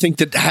 So I think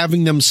that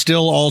having them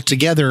still all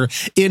together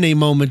in a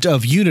moment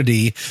of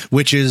unity,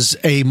 which is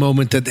a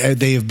moment that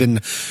they have been,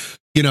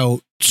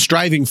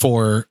 striving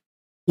for,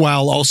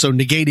 while also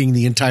negating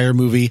the entire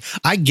movie,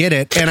 I get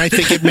it, and I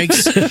think it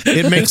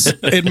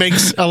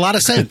makes a lot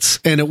of sense,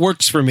 and it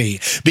works for me,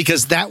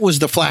 because that was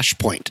the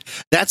flashpoint.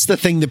 That's the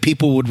thing that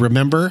people would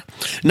remember,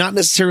 not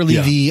necessarily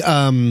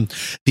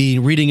the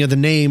reading of the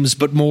names,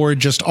 but more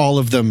just all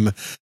of them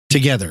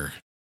together.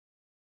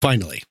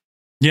 Finally,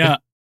 yeah.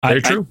 Very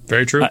true.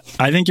 Very true.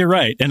 I think you're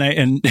right,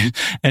 and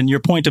your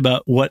point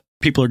about what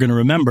people are going to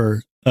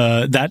remember,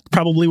 that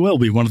probably will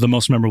be one of the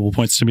most memorable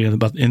points to me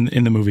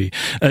in the movie.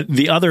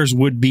 The others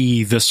would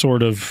be the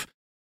sort of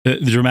the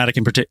dramatic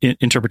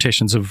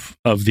interpretations of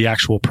the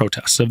actual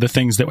protests, of the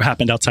things that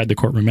happened outside the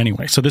courtroom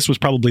anyway. So this was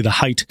probably the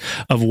height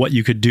of what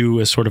you could do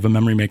as sort of a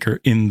memory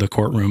maker in the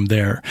courtroom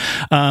there.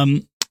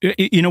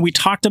 We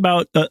talked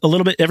about a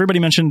little bit, everybody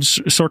mentioned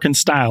Sorkin's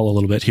style a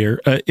little bit here.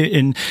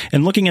 In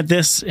looking at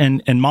this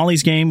and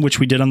Molly's Game, which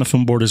we did on the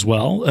film board as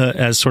well,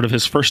 as sort of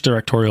his first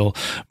directorial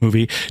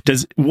movie,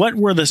 what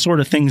were the sort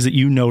of things that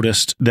you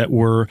noticed that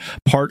were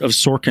part of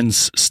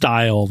Sorkin's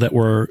style that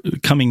were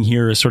coming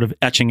here as sort of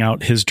etching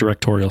out his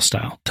directorial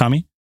style?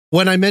 Tommy?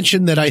 When I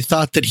mentioned that I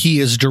thought that he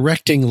is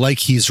directing like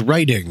he's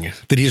writing,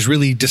 that he's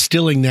really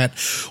distilling that,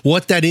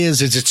 what that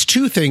is it's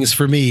 2 things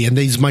for me, and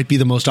these might be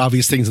the most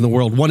obvious things in the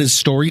world. One is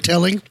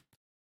storytelling.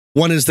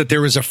 One is that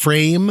there is a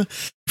frame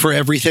for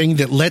everything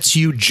that lets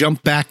you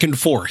jump back and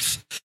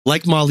forth,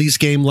 like Molly's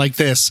Game, like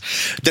this,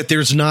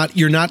 that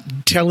you're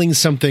not telling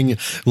something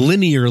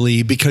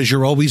linearly because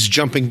you're always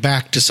jumping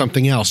back to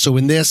something else. So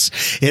in this,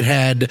 it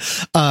had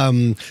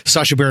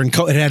Sacha Baron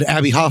Cohen, it had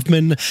Abby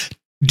Hoffman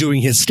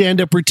doing his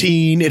stand-up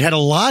routine. It had a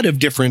lot of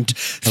different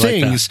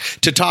things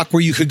to talk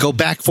where you could go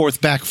back, forth,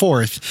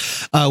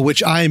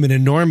 which I am an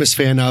enormous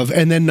fan of.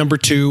 And then number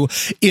 2,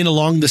 in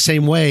along the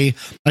same way,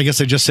 I guess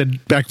I just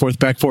said back,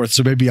 forth,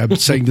 so maybe I'm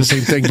saying the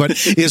same thing, but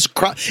is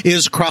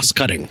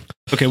cross-cutting.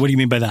 Okay, what do you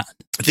mean by that?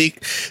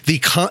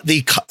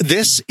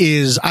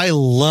 I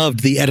loved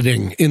the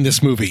editing in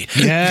this movie.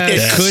 Yes.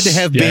 It could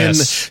have been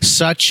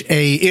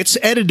it's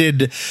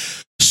edited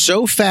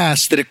so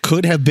fast that it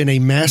could have been a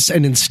mess,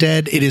 and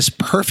instead it is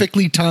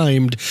perfectly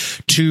timed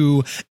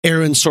to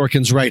Aaron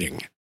Sorkin's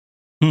writing.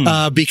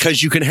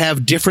 Because you can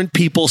have different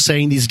people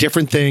saying these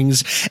different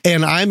things.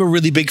 And I'm a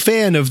really big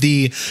fan of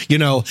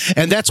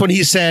and that's when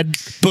he said,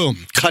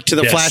 boom, cut to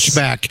the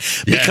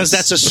flashback, because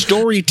that's a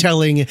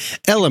storytelling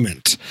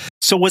element.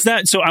 So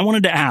I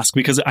wanted to ask,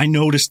 because I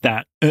noticed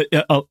that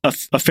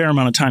a fair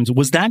amount of times.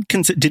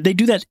 Did they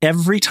do that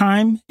every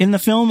time in the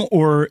film,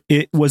 or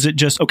was it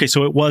just, okay,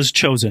 so it was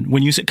chosen?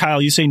 When you say,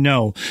 Kyle, you say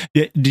no.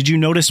 Did you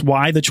notice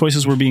why the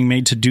choices were being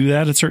made to do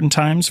that at certain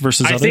times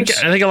versus others?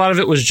 I think a lot of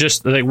it was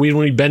just like when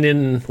we've been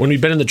in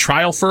the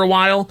trial for a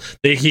while,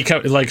 he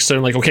kept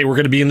saying okay, we're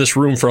going to be in this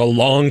room for a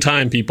long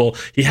time, people.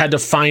 He had to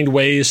find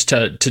ways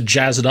to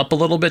jazz it up a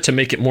little bit to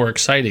make it more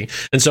exciting.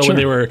 And so when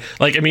they were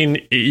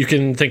you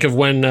can think of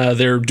when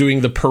they're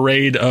doing the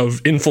parade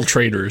of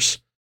infiltrators,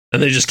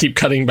 and they just keep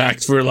cutting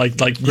back for you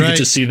get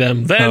to see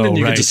them then, and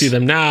you get to see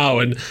them now,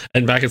 and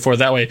back and forth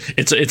that way.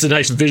 It's a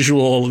nice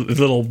visual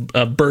little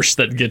burst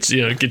that gets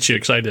you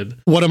excited.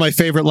 One of my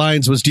favorite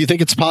lines was, "Do you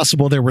think it's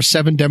possible there were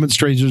 7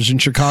 demonstrators in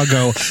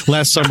Chicago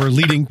last summer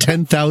leading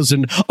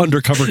 10,000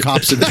 undercover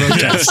cops in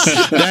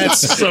protest?"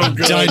 That's so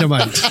good.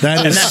 Dynamite.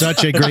 That is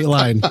such a great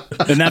line,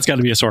 and that's got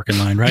to be a Sorkin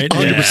line, right?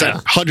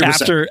 100%.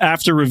 100%.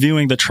 After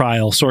reviewing the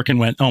trial, Sorkin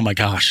went, "Oh my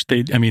gosh,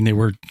 they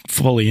were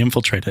fully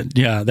infiltrated."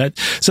 Yeah,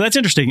 so that's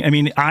interesting.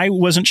 I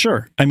wasn't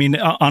sure.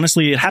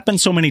 Honestly, it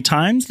happened so many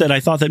times that I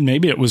thought that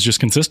maybe it was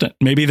just consistent.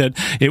 Maybe that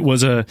it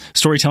was a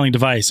storytelling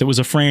device. It was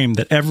a frame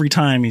that every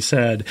time he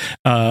said,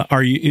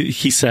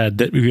 he said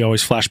that we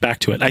always flash back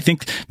to it. I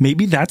think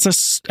maybe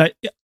that's I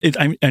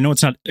know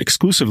it's not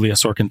exclusively a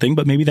Sorkin thing,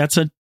 but maybe that's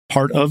a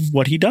part of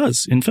what he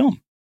does in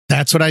film.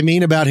 That's what I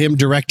mean about him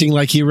directing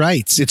like he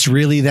writes. It's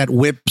really that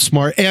whip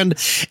smart, and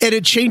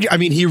it changes.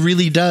 He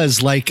really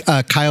does. Like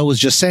Kyle was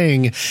just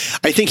saying,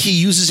 I think he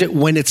uses it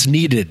when it's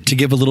needed to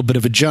give a little bit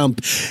of a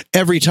jump.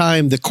 Every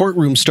time the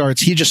courtroom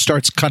starts, he just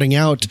starts cutting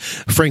out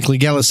Frank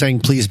Langella saying,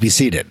 "Please be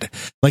seated."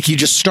 Like he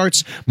just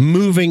starts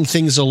moving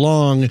things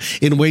along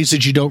in ways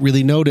that you don't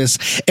really notice,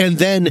 and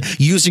then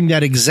using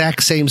that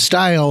exact same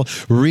style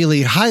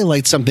really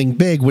highlights something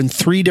big when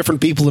 3 different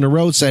people in a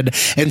row said,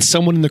 and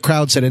someone in the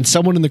crowd said, and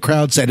someone in the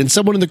crowd said, and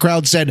someone in the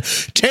crowd said,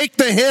 "Take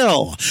the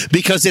hill,"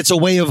 because it's a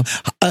way of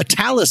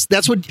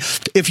That's what,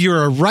 if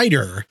you're a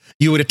writer,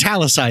 you would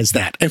italicize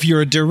that. If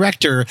you're a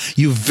director,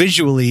 you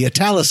visually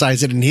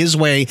italicize it in his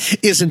way.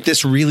 Isn't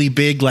this really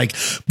big,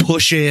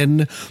 push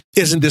in?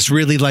 Isn't this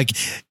really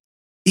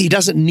he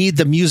doesn't need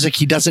the music.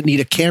 He doesn't need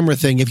a camera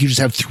thing. If you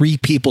just have 3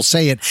 people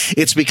say it,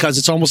 it's because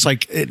it's almost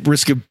like, at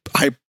risk of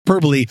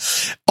hyperbole,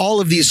 all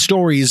of these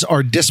stories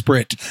are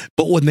disparate,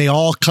 but when they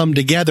all come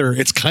together,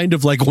 it's kind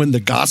of like when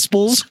the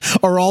Gospels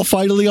are all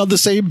finally on the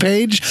same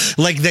page.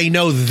 They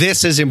know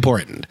this is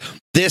important.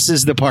 This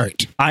is the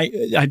part.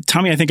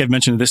 Tommy, I think I've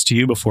mentioned this to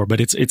you before, but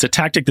it's a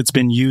tactic that's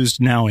been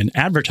used now in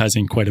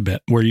advertising quite a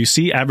bit, where you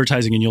see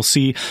advertising and you'll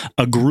see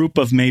a group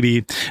of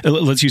maybe,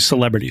 let's use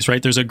celebrities,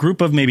 right? There's a group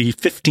of maybe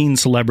 15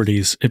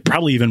 celebrities,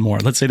 probably even more.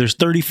 Let's say there's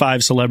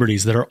 35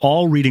 celebrities that are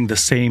all reading the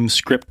same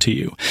script to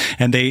you,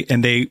 and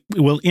they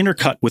will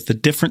intercut with the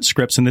different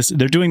scripts. And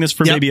they're doing this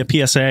for maybe a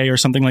PSA or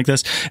something like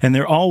this, and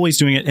they're always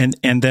doing it.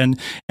 And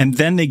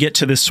then they get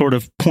to this sort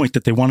of point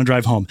that they want to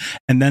drive home,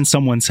 and then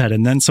someone said,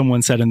 and then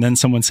someone said, and then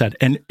someone said.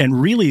 And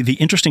really, the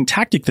interesting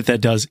tactic that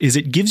does is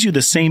it gives you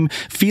the same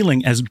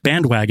feeling as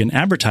bandwagon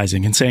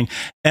advertising and saying,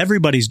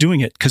 everybody's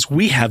doing it because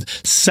we have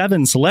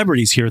 7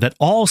 celebrities here that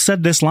all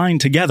said this line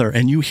together,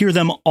 and you hear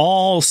them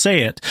all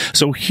say it.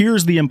 So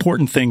here's the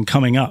important thing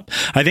coming up.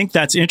 I think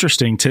that's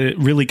interesting to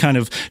really kind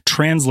of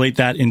translate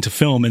that into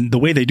film. And the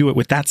way they do it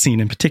with that scene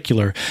in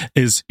particular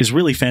is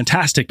really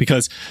fantastic,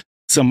 because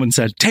someone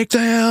said, "Take the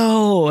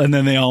hill," and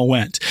then they all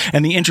went.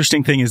 And the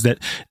interesting thing is that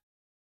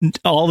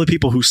all the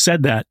people who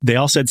said that, they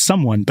all said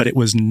someone, but it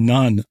was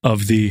none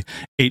of the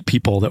 8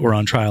 people that were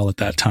on trial at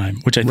that time,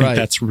 which I think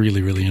that's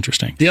really, really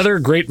interesting. The other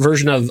great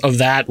version of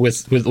that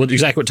with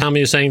exactly what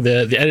Tommy is saying,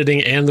 the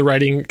editing and the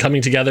writing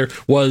coming together,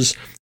 was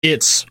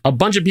it's a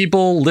bunch of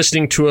people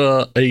listening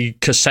to a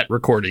cassette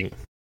recording,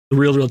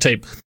 real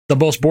tape, the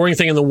most boring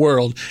thing in the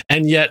world,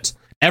 and yet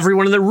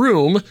everyone in the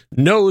room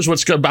knows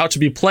what's about to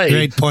be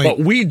played, but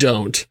we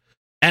don't.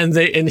 And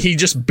he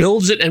just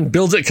builds it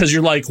because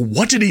you're like,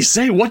 what did he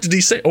say? What did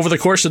he say? Over the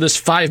course of this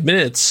 5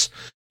 minutes,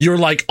 you're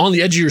on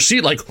the edge of your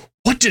seat,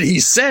 what did he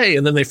say?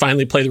 And then they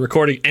finally play the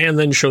recording and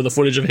then show the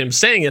footage of him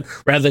saying it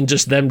rather than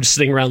just them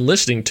sitting around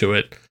listening to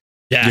it.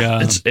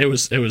 Yeah. It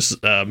was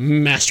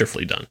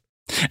masterfully done.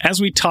 As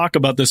we talk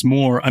about this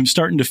more, I'm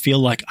starting to feel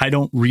like I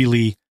don't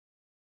really.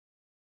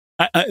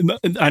 I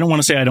don't want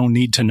to say I don't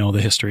need to know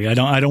the history. I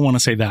don't want to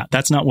say that.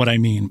 That's not what I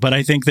mean. But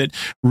I think that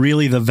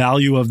really the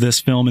value of this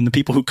film and the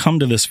people who come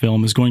to this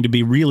film is going to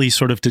be really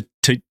sort of to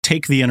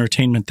take the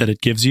entertainment that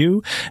it gives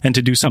you and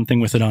to do something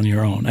with it on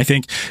your own. I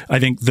think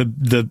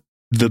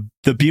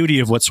the beauty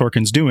of what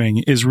Sorkin's doing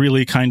is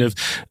really kind of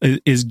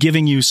is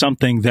giving you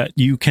something that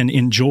you can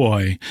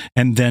enjoy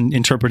and then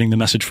interpreting the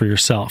message for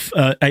yourself.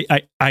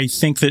 I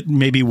think that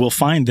maybe we'll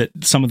find that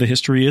some of the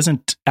history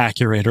isn't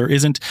accurate or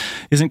isn't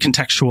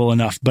contextual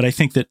enough. But I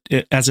think that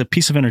as a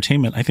piece of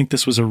entertainment, I think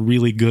this was a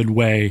really good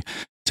way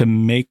to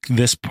make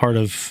this part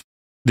of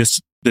this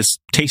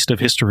taste of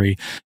history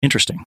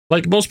interesting.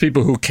 Like most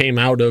people who came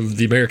out of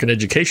the American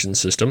education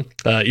system,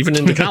 even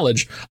into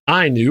college,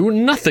 I knew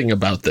nothing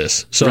about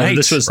this. So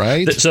this was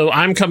so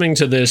I'm coming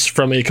to this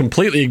from a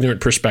completely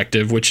ignorant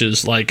perspective, which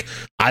is like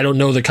I don't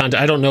know the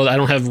content. I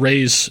don't have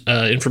Ray's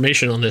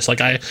information on this.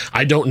 Like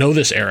I don't know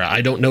this era.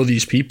 I don't know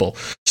these people,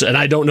 and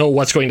I don't know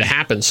what's going to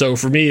happen. So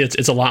for me,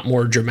 it's a lot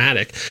more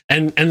dramatic.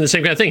 And the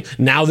same kind of thing.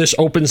 Now this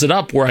opens it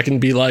up where I can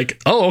be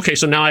like, oh, okay,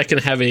 so now I can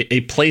have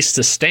a place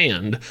to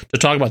stand to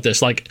talk about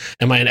this. Like,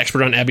 am I an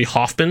expert on Abbie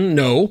Hoffman?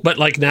 No. But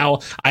like now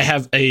I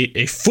have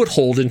a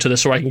foothold into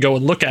this so I can go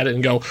and look at it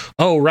and go,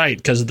 oh, right,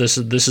 because this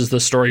is the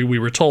story we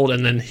were told.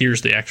 And then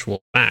here's the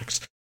actual facts.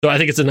 So I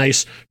think it's a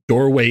nice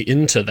doorway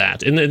into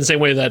that. In the same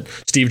way that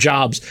Steve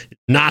Jobs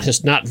not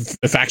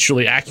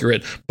factually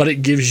accurate, but it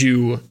gives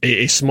you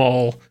a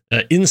small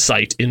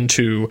insight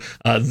into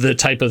the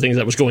type of things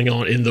that was going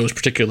on in those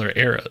particular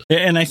eras.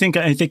 And I think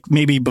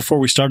maybe before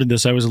we started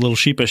this, I was a little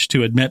sheepish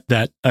to admit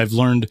that I've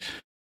learned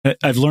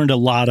a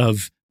lot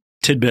of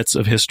tidbits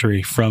of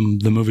history from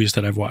the movies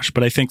that I've watched.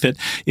 But I think that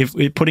if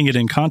putting it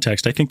in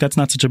context, I think that's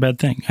not such a bad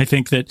thing. I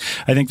think that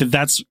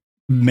that's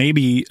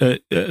maybe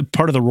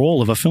part of the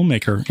role of a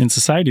filmmaker in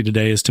society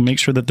today is to make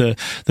sure that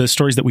the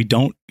stories that we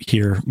don't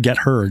hear get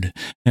heard.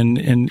 And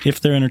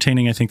if they're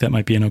entertaining, I think that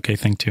might be an okay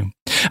thing too.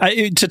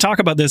 To talk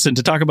about this and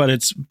to talk about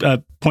its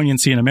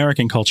poignancy in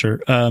American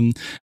culture,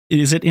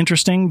 is it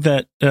interesting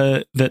that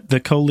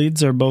the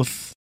co-leads are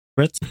both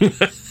Brits?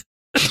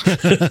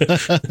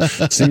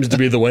 Seems to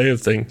be the way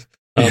of things.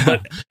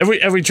 But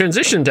if we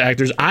transition to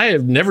actors, I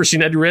have never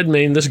seen Eddie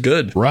Redmayne this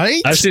good.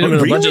 Right? I've seen him in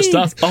a bunch of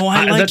stuff. Oh,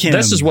 I like him.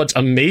 This is what's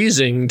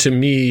amazing to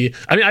me.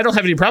 I mean, I don't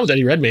have any problem with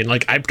Eddie Redmayne.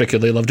 Like, I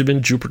particularly loved him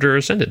in Jupiter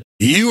Ascended.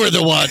 You were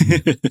the one.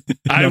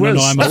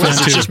 No, I'm a fan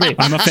too.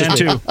 I'm a fan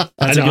too.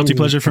 That's a guilty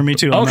pleasure for me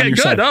too. Okay, good.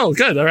 Side. Oh,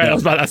 good. All right.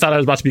 Yeah. I thought I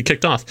was about to be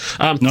kicked off.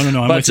 No.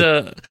 I'm with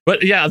you.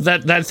 But yeah,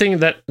 that thing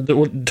that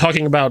we're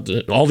talking about,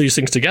 all these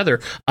things together.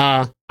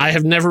 I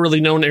have never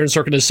really known Aaron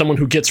Sorkin as someone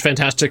who gets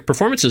fantastic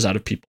performances out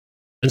of people.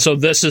 And so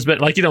this has been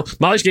like,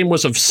 Molly's Game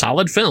was a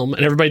solid film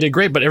and everybody did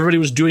great, but everybody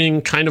was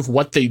doing kind of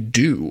what they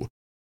do.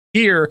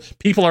 Here,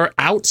 people are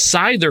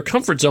outside their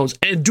comfort zones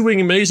and doing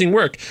amazing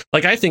work.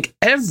 Like, I think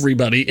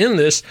everybody in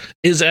this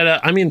is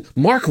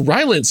Mark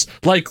Rylance,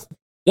 like,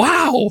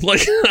 wow.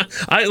 Like,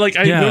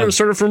 I know him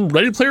sort of from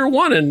Ready Player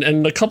One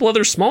and a couple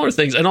other smaller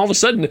things. And all of a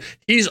sudden,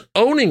 he's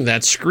owning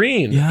that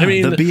screen. Yeah,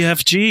 the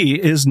BFG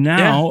is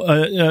now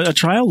a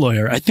trial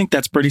lawyer. I think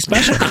that's pretty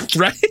special.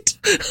 Right?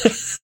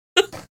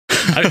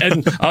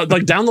 And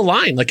like down the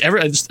line, like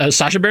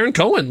Sacha Baron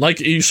Cohen, like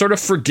you sort of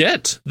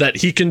forget that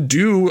he can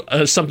do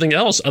something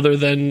else other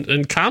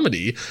than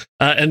comedy,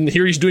 and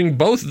here he's doing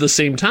both at the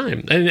same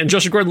time. And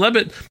Joseph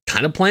Gordon-Levitt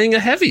kind of playing a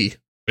heavy.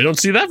 We don't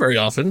see that very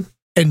often.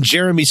 And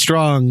Jeremy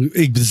Strong,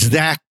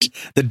 the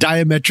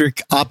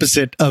diametric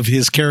opposite of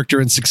his character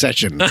in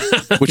Succession,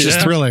 which is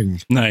thrilling.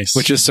 Nice.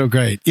 Which is so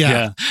great.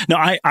 Yeah. No,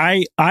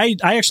 I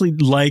actually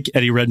like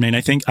Eddie Redmayne.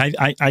 I think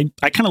I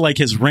kind of like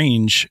his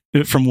range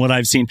from what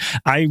I've seen.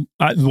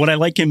 What I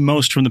like him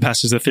most from the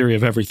past is The Theory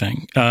of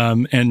Everything,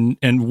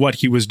 and what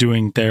he was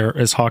doing there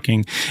as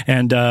Hawking.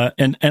 And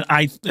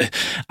I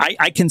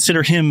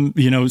consider him,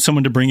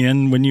 someone to bring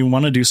in when you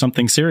want to do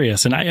something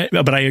serious.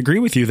 But I agree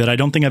with you that I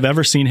don't think I've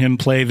ever seen him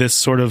play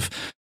this sort of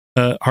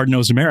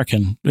hard-nosed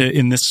American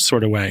in this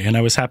sort of way, and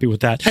I was happy with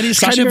that. And he's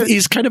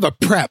kind of a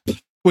prep,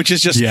 which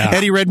is just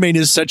Eddie Redmayne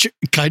is such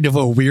kind of a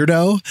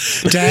weirdo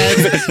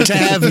to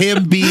have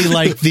him be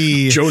like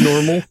the Joe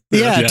Normal.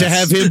 Yeah, to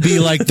have him be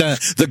like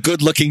the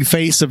good-looking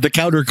face of the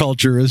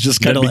counterculture is just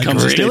kind of like,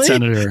 becomes really? A state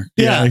senator.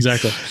 Yeah,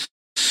 exactly.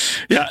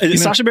 Yeah,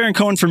 Sacha Baron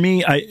Cohen for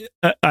me,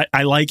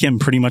 I like him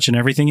pretty much in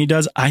everything he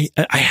does. I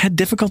had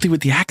difficulty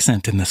with the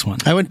accent in this one.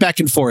 I went back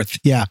and forth.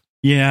 Yeah.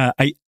 Yeah,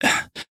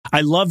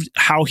 I loved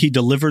how he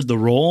delivered the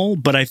role,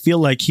 but I feel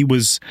like he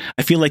was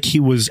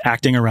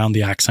acting around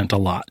the accent a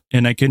lot,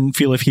 and I couldn't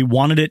feel if he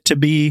wanted it to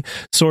be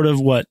sort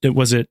of what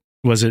was it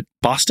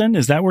Boston?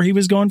 Is that where he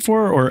was going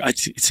for? Or I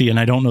see, and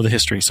I don't know the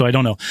history, so I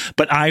don't know.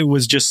 But I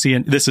was just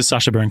seeing this is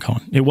Sacha Baron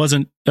Cohen. It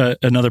wasn't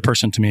another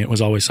person to me. It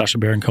was always Sacha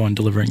Baron Cohen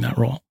delivering that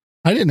role.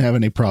 I didn't have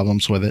any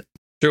problems with it.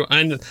 True.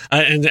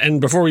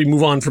 And before we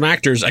move on from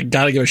actors, I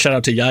gotta give a shout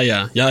out to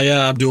Yahya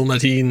Abdul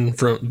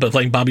Mateen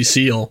playing Bobby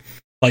Seale.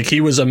 Like,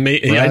 he was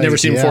amazing. I'd never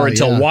seen him before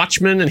until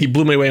Watchmen, and he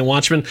blew me away in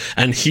Watchmen,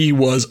 and he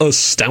was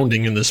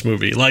astounding in this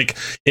movie. Like,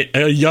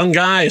 a young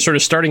guy sort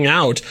of starting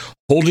out,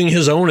 holding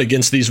his own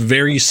against these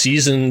very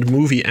seasoned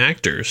movie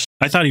actors.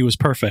 I thought he was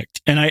perfect.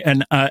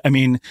 And I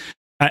mean,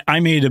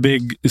 I made a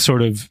big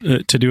sort of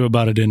to-do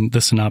about it in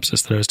the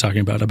synopsis that I was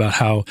talking about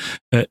how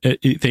they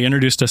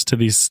introduced us to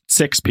these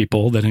 6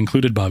 people that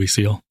included Bobby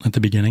Seale at the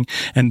beginning,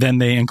 and then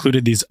they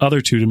included these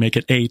other 2 to make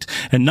it 8,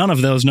 and none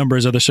of those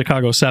numbers are the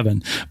Chicago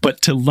 7.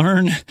 But to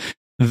learn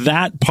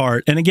that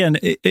part, and again,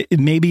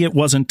 maybe it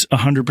wasn't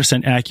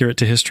 100% accurate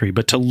to history,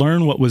 but to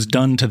learn what was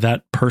done to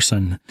that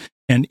person,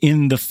 and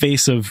in the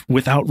face of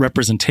without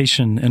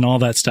representation and all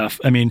that stuff.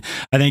 I mean,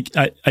 I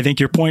think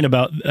your point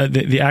about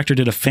the actor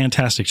did a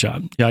fantastic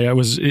job. Yeah, I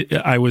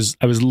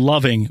was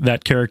loving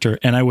that character,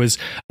 and I was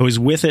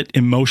with it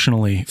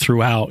emotionally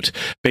throughout,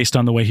 based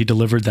on the way he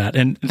delivered that.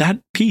 And that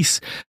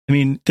piece, I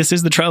mean, this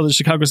is the trial of the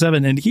Chicago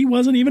 7, and he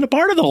wasn't even a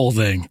part of the whole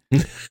thing.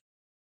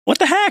 What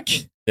the heck?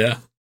 Yeah.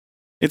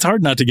 It's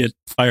hard not to get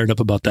fired up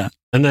about that.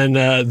 And then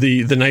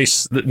the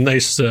nice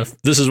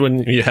this is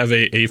when you have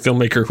a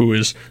filmmaker who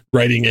is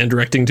writing and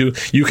directing too.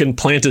 You can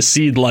plant a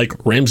seed like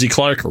Ramsey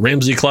Clark.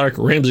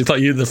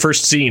 The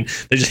first scene,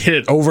 they just hit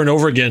it over and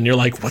over again. You're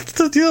like, what's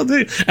the deal?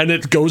 And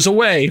it goes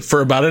away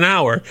for about an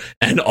hour,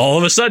 and all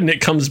of a sudden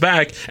it comes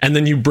back, and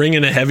then you bring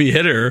in a heavy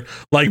hitter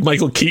like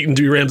Michael Keaton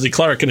to be Ramsey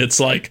Clark, and it's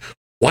like,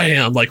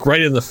 wham, like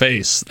right in the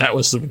face. That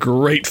was some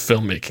great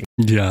filmmaking.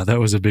 Yeah, that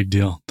was a big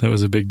deal.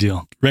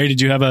 Ray, did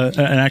you have an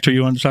actor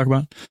you wanted to talk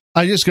about?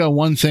 I just got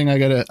one thing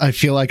I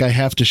feel like I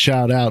have to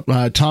shout out.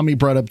 Tommy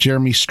brought up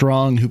Jeremy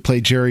Strong, who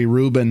played Jerry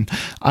Rubin.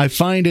 I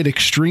find it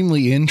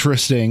extremely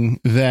interesting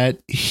that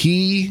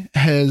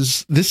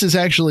this is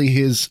actually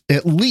his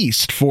at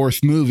least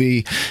 4th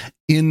movie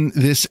in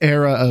this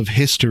era of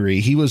history.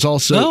 He was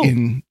also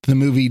in the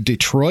movie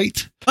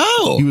Detroit.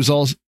 He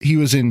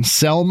was in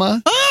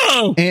Selma.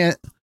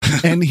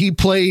 And he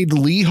played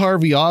Lee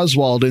Harvey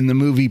Oswald in the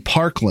movie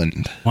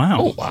Parkland. Wow.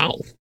 Oh, wow.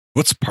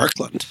 What's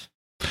Parkland?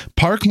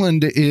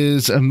 Parkland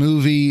is a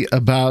movie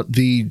about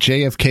the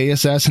JFK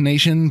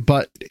assassination,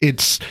 but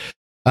it's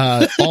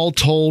all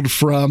told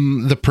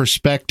from the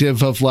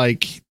perspective of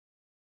like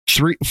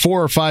 4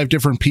 or 5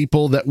 different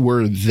people that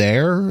were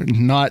there,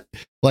 not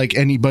like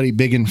anybody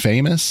big and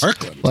famous.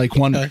 Parkland. Like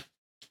one. Okay.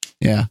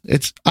 Yeah,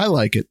 I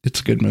like it. It's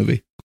a good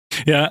movie.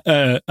 Yeah,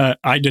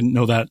 I didn't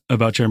know that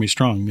about Jeremy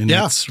Strong, and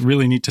it's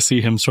really neat to see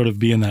him sort of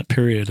be in that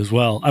period as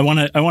well. I want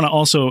to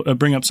also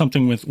bring up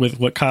something with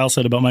what Kyle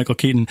said about Michael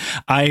Keaton.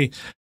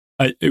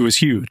 It was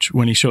huge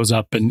when he shows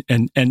up, and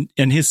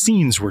his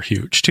scenes were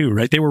huge too,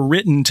 right? They were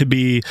written to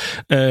be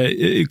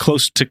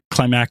close to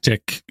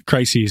climactic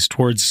crises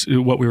towards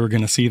what we were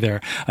going to see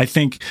there. I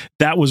think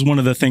that was one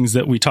of the things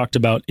that we talked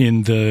about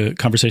in the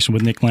conversation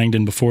with Nick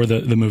Langdon before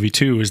the movie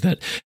too, is that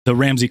the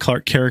Ramsey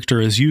Clark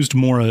character is used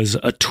more as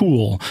a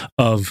tool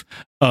of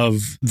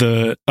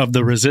the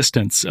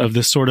resistance, of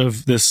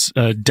this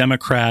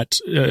Democrat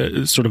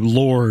sort of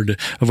lord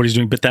of what he's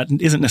doing, but that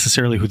isn't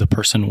necessarily who the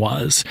person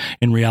was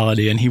in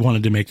reality, and he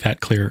wanted to make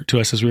that clear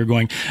to us as we were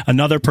going.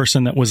 Another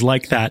person that was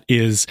like that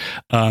is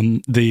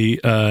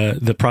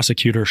the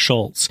prosecutor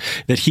Schultz,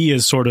 that he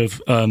is sort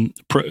of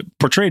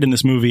portrayed in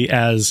this movie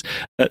as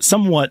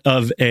somewhat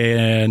of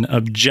an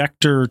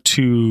objector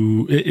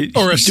to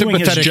or a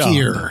sympathetic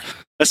ear.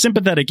 A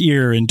sympathetic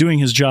ear and doing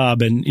his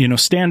job, and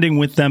standing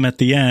with them at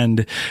the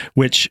end,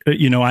 which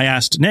I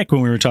asked Nick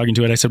when we were talking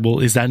to it. I said, well,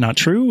 is that not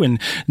true? And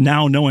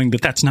now knowing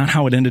that that's not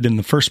how it ended in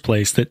the first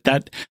place,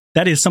 that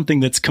is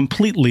something that's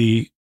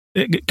completely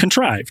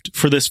contrived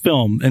for this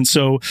film. And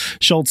so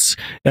Schultz,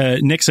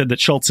 Nick said that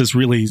Schultz was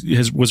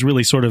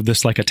really sort of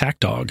this like attack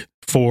dog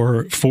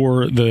for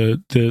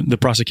the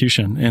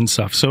prosecution and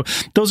stuff. So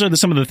those are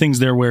some of the things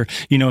there where,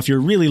 if you're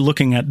really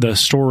looking at the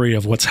story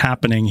of what's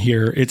happening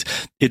here,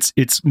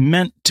 it's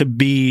meant to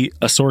be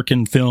a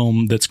Sorkin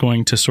film that's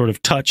going to sort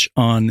of touch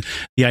on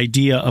the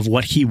idea of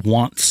what he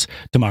wants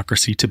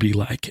democracy to be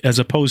like, as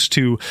opposed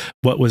to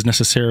what was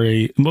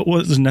necessarily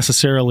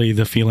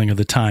the feeling of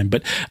the time.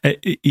 But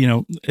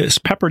it's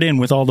peppered in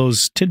with all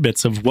those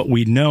tidbits of what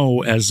we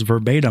know as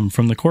verbatim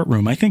from the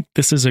courtroom. I think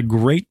this is a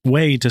great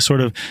way to sort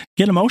of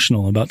get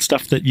emotional about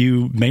stuff that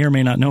you may or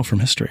may not know from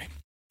history.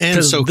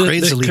 And so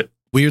crazily,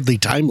 weirdly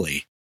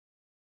timely.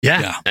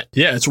 Yeah,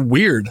 it's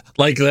weird.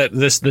 Like that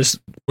this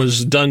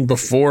was done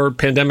before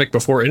pandemic,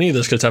 before any of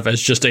this kind of stuff,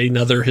 as just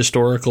another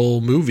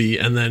historical movie,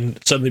 and then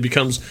suddenly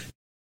becomes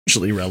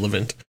hugely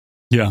relevant.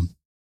 Yeah.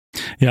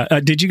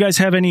 Did you guys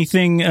have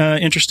anything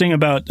interesting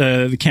about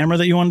the camera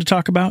that you wanted to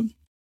talk about?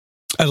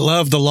 I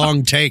love the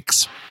long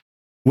takes.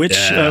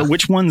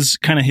 Which ones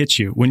kind of hit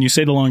you when you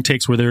say the long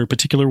takes? Were there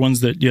particular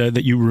ones that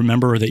you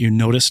remember or that you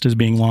noticed as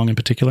being long in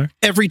particular?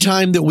 Every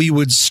time that we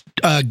would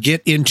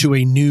get into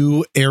a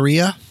new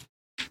area,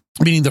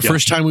 meaning the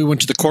first time we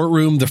went to the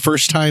courtroom, the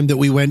first time that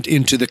we went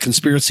into the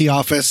conspiracy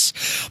office,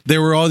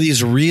 there were all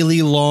these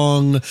really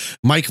long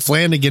Mike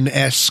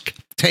Flanagan-esque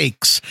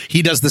takes.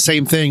 He does the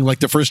same thing. Like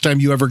the first time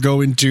you ever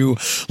go into,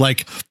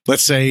 like,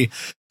 let's say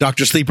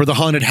Dr. Sleep or the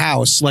haunted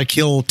house, like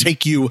he'll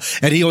take you,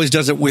 and he always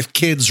does it with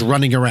kids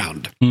running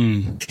around.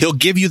 He'll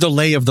give you the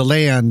lay of the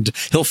land.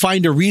 He'll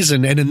find a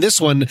reason. And in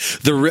this one,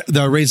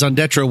 the raison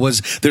d'etre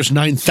was there's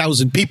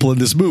 9,000 people in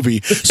this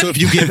movie. So if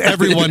you give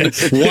everyone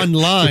one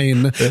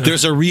line,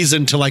 there's a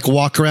reason to like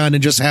walk around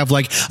and just have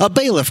like a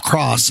bailiff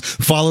cross,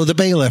 follow the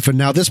bailiff. And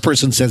now this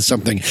person says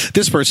something.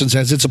 This person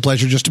says it's a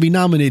pleasure just to be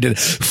nominated.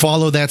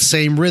 Follow that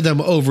same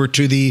rhythm over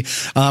to the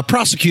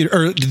prosecutor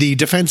or the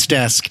defense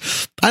desk.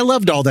 I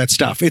loved all that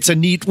stuff. It's a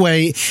neat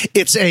way.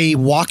 It's a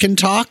walk and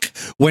talk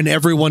when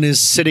everyone is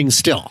sitting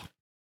still,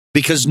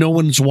 because no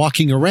one's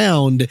walking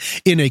around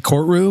in a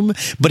courtroom,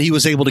 but he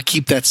was able to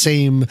keep that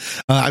same,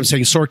 I'm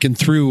saying Sorkin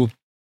through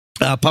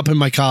Papa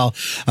Michael.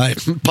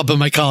 Papa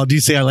Michael, do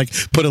you say I like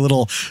put a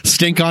little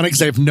stink on it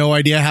because I have no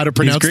idea how to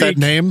pronounce that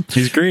name?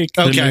 He's Greek.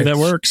 Okay. That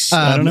works.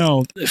 I don't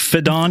know.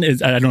 Fedon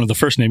is, I don't know the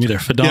first name either.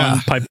 Fedon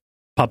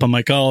Papa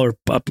Michael or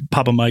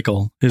Papa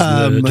Michael is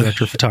the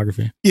director of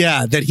photography.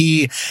 Yeah, that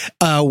he,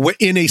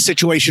 in a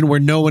situation where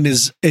no one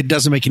is, it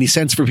doesn't make any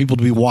sense for people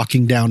to be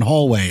walking down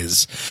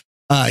hallways.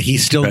 He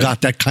still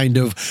got that kind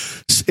of,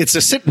 it's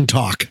a sit and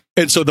talk.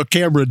 And so the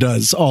camera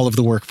does all of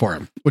the work for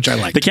him, which I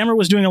like. The camera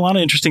was doing a lot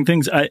of interesting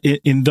things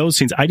in those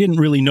scenes. I didn't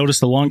really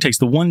notice the long takes.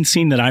 The one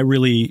scene that I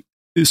really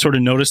sort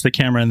of noticed the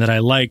camera and that I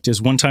liked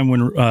is one time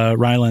when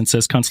Rylance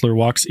as Kunstler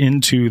walks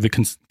into the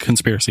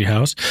conspiracy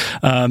house,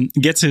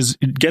 gets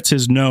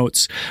his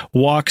notes,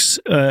 walks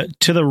to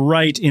the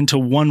right into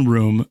one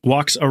room,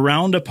 walks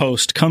around a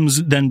post,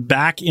 comes then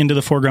back into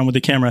the foreground with the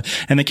camera,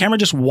 and the camera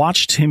just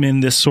watched him in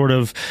this sort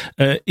of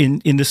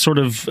in this sort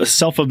of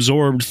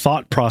self-absorbed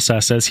thought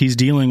process as he's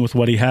dealing with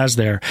what he has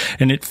there.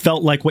 And it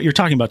felt like what you're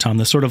talking about, Tom,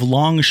 this sort of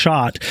long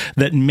shot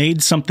that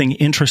made something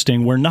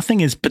interesting where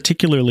nothing is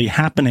particularly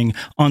happening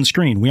on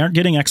screen. We aren't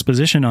getting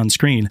exposition on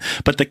screen,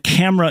 but the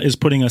camera is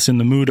putting us in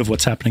the mood of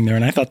what's happening there.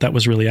 And I thought that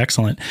was really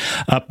excellent.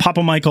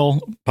 Papa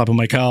Michael,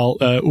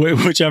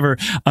 whichever.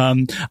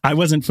 I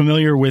wasn't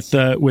familiar with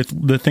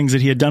the things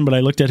that he had done, but I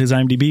looked at his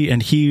IMDb,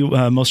 and he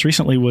most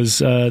recently was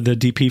the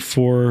DP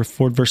for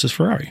Ford versus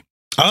Ferrari.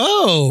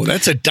 Oh,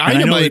 that's a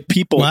dynamite. And I know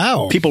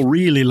that people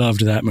really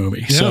loved that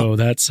movie. Yeah. So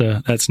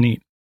that's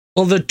neat.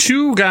 Well, the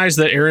two guys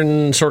that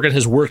Aaron Sorkin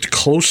has worked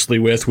closely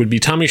with would be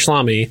Tommy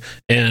Schlamme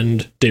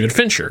and David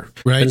Fincher.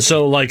 Right. And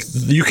so, like,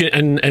 you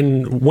can,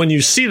 and when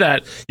you see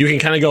that, you can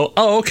kind of go,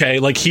 oh, okay,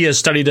 like, he has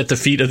studied at the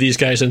feet of these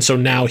guys, and so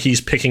now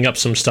he's picking up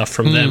some stuff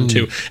from them,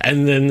 too.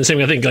 And then the same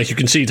thing, I think, like, you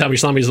can see Tommy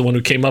Schlamme is the one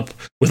who came up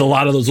with a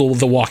lot of those,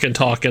 the walk and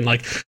talk, and,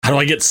 like, how do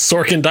I get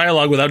Sorkin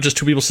dialogue without just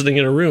two people sitting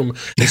in a room?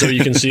 And so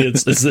you can see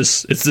it's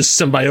this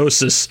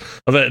symbiosis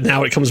of it.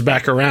 Now it comes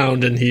back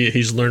around, and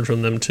he's learned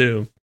from them,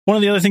 too. One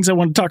of the other things I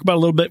wanted to talk about a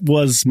little bit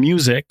was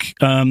music.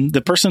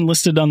 The person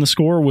listed on the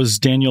score was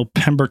Daniel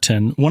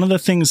Pemberton. One of the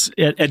things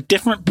at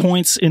different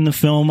points in the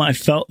film, I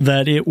felt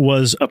that it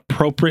was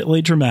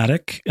appropriately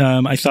dramatic.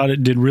 I thought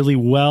it did really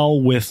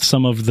well with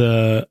some of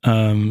the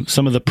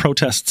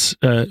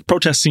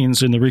protest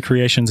scenes in the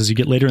recreations as you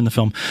get later in the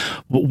film.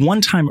 But one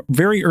time,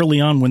 very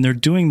early on, when they're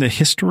doing the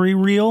history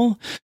reel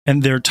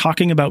and they're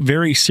talking about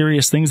very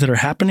serious things that are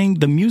happening,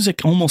 the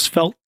music almost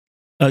felt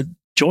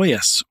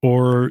joyous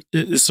or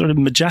sort of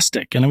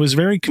majestic, and I was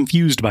very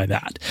confused by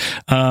that.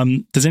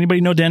 Does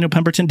anybody know Daniel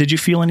Pemberton? Did you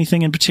feel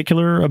anything in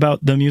particular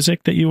about the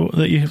music that you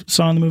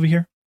saw in the movie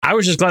here? I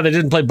was just glad they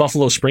didn't play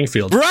Buffalo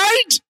Springfield.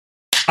 Right?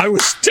 I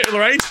was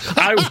right.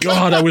 I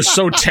was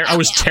so I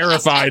was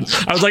terrified.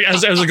 I was like,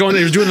 as I was going,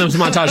 they were doing this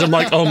montage. I'm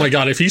like, oh my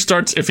god, if he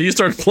starts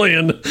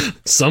playing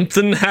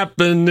Something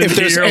Happened. If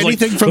there's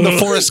anything from the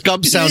Forrest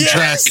Gump soundtrack,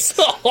 yes!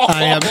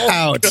 I am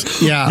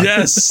out. Yeah.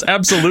 Yes,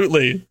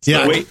 absolutely.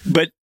 Yeah. Wait,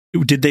 but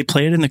did they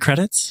play it in the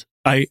credits?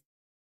 I'm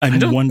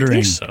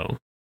wondering. Think so.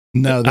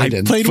 No, they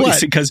didn't. Played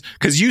what?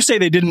 Because you say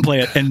they didn't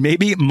play it, and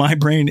maybe my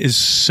brain is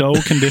so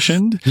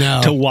conditioned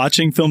to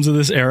watching films of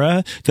this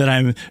era that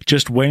I'm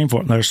just waiting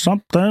for it. There's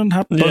something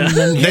happening.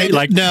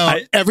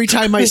 Every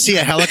time I see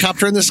a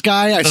helicopter in the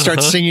sky, I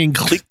start singing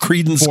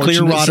Creedence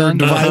Clearwater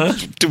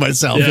to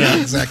myself.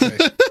 Yeah, exactly.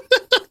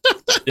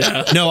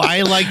 Yeah. No,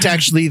 I liked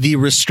actually the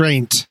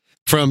restraint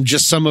from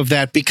just some of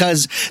that,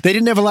 because they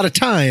didn't have a lot of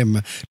time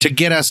to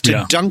get us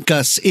to dunk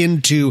us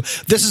into,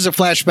 this is a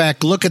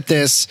flashback, look at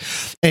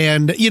this.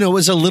 And, it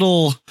was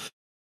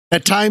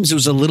at times it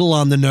was a little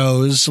on the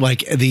nose,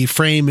 like the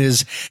frame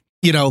is,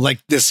 like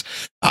this,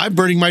 I'm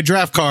burning my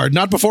draft card,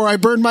 not before I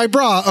burn my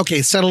bra.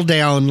 Okay, settle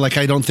down. Like,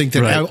 I don't think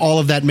that all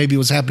of that maybe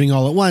was happening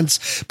all at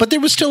once, but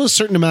there was still a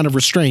certain amount of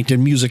restraint,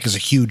 and music is a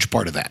huge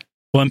part of that.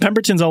 Well, and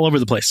Pemberton's all over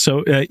the place.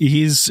 So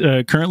he's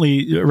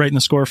currently writing the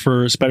score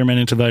for Spider-Man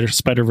Into the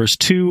Spider-Verse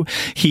 2.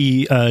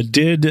 He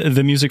did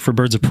the music for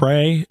Birds of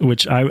Prey,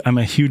 which I'm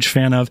a huge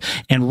fan of.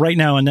 And right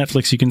now on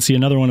Netflix, you can see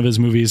another one of his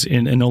movies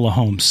in Enola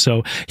Holmes.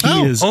 So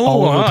he is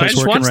all over the place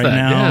working right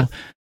now.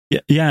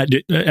 Yeah.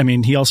 I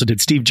mean, he also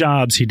did Steve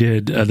Jobs. He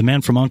did The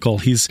Man from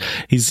U.N.C.L.E.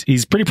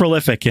 He's pretty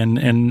prolific, and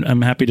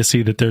I'm happy to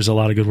see that there's a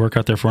lot of good work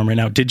out there for him right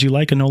now. Did you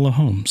like Enola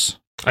Holmes?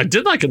 I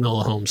did like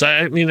Enola Holmes.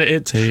 I mean,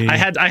 I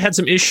had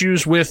some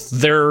issues with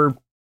their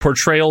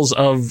portrayals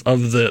of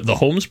the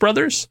Holmes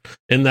brothers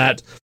in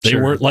that they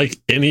weren't like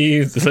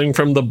anything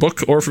from the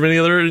book or from any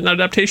other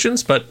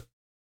adaptations, but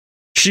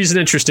she's an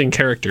interesting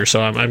character,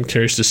 so I'm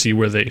curious to see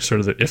where they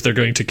if they're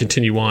going to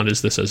continue on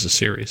as a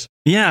series.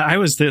 Yeah, I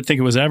was think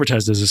it was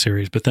advertised as a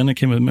series, but then it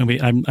came with a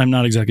movie. I'm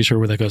not exactly sure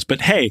where that goes.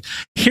 But hey,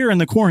 here in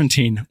the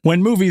quarantine,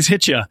 when movies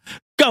hit you,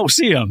 go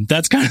see them.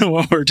 That's kind of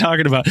what we're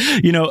talking about.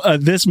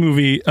 This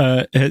movie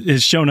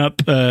has shown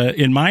up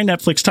in my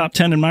Netflix top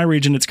 10 in my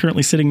region. It's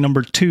currently sitting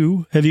number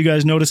 2. Have you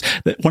guys noticed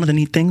that one of the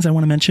neat things I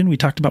want to mention? We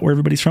talked about where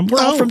everybody's from. We're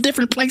all from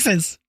different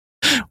places.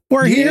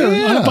 We're here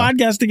on a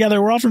podcast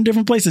together. We're all from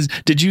different places.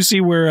 Did you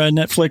see where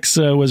Netflix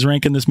was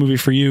ranking this movie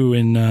for you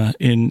in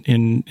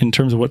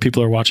terms of what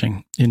people are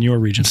watching in your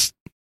region?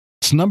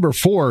 It's number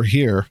 4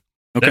 here.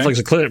 Okay.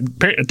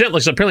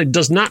 Netflix apparently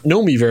does not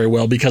know me very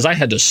well because I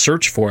had to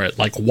search for it.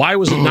 Like, why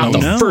was it not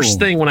the first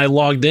thing when I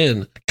logged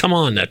in? Come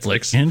on,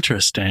 Netflix.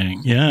 Interesting.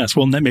 Yes.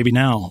 Well, maybe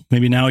now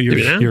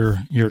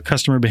your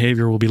customer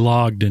behavior will be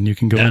logged and you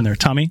can go in there.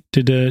 Tommy,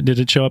 did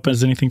it show up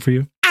as anything for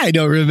you? I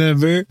don't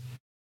remember.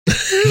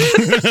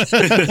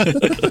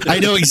 I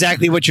know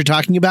exactly what you're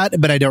talking about,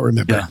 but I don't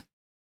remember.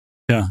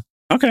 Yeah.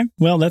 Okay.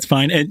 Well, that's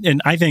fine.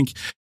 And I think,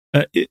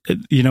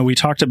 we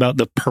talked about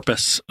the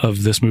purpose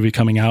of this movie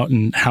coming out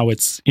and how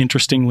it's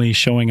interestingly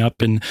showing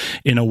up in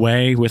a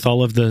way with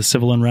all of the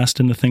civil unrest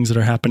and the things that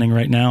are happening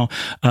right now.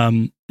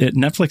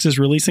 Netflix is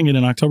releasing it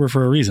in October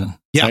for a reason.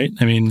 Yeah. Right?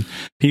 I mean,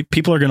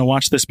 people are going to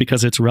watch this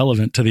because it's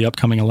relevant to the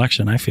upcoming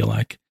election, I feel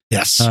like.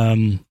 Yes.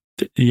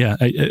 Yeah,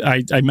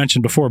 I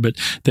mentioned before, but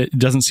it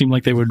doesn't seem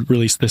like they would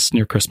release this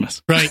near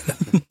Christmas. Right.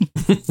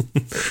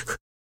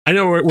 I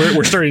know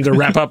we're starting to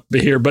wrap up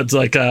here, but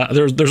like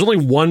there's only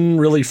one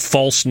really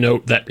false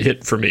note that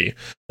hit for me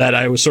that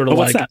I was sort of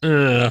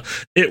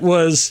it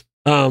was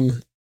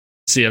I'm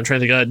trying to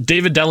think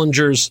David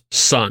Dellinger's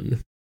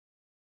son.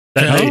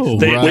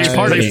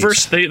 They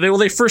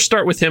first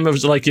start with him. It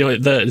was like,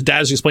 the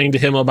dad's explaining to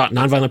him about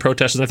nonviolent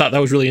protests, and I thought that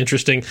was really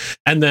interesting.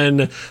 And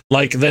then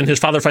his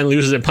father finally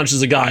loses it and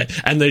punches a guy,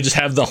 and they just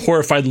have the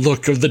horrified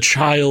look of the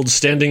child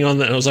standing on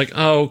that. And I was like,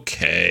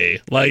 okay,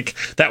 like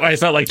that. I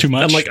felt like too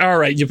much. I'm like, all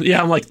right, you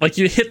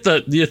hit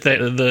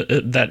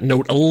that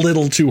note a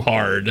little too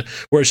hard,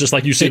 where it's just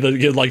like you see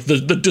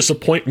the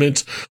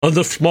disappointment on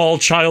the small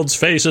child's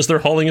face as they're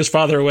hauling his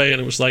father away, and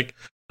it was like,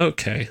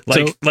 okay,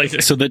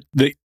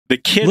 the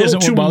kid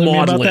isn't too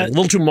maudlin, a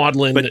little too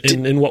maudlin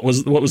in what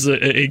was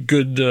a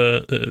good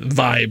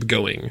vibe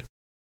going.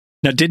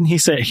 Now, didn't he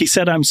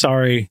said I'm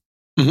sorry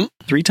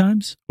 3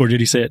 times, or did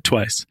he say it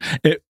twice?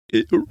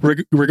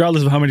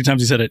 Regardless of how many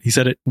times he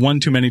said it one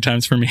too many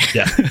times for me.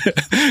 Yeah.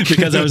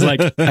 Because I was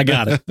like, I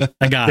got it.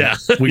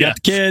 We got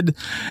the kid,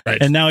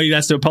 right. And now he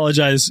has to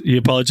apologize. He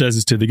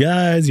apologizes to the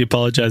guys. He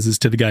apologizes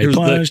to the guy he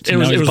punched. It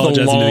was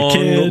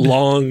the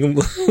long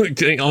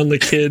on the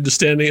kid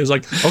standing. It was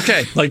like,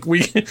 okay, like we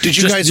did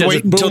you guys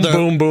wait until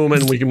boom,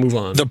 and we can move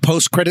on. The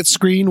post-credit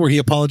screen where he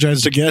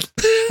apologized again.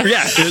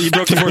 Yeah, he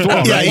broke the fourth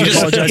wall. Yeah, right? he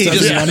apologized to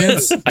the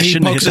audience. He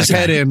pokes his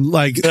head in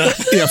like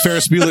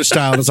Ferris Bueller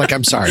style. It's like,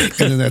 I'm sorry, and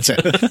then that's it.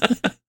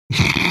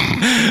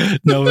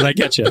 No, but I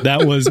get you.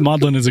 That was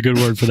maudlin is a good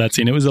word for that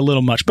scene. It was a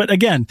little much, but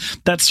again,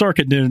 that's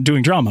Sorkin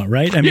doing drama,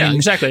 right? I mean,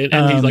 exactly.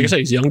 And like I said,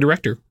 he's a young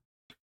director.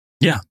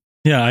 Yeah.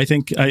 I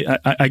think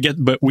I get,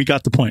 but we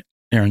got the point,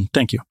 Aaron.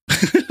 Thank you.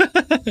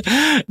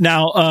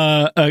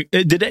 Now,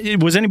 did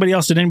anybody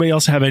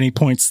else have any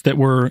points that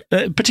were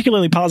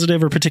particularly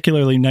positive or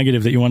particularly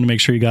negative that you wanted to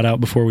make sure you got out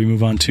before we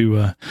move on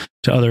to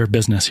other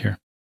business here?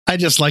 I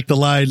just like the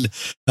line,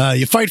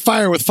 you fight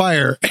fire with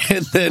fire.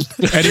 And then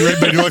Eddie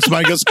Redmayne walks by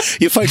and goes,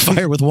 you fight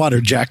fire with water,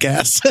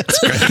 jackass. That's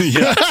great.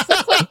 Yeah.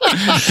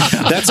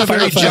 That's a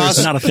very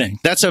Joss, not a thing.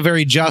 That's a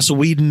very Joss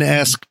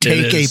Whedon-esque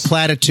take a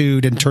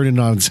platitude and turn it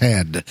on its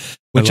head,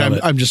 which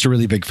I'm just a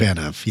really big fan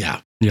of.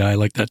 Yeah. Yeah, I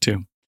like that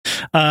too.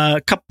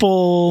 A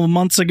couple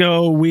months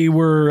ago, we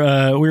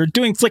were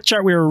doing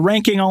Flickchart. We were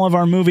ranking all of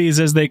our movies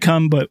as they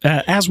come, but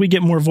as we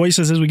get more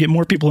voices, as we get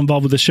more people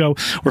involved with the show,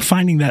 we're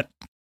finding that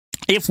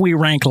if we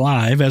rank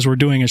live as we're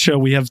doing a show,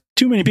 we have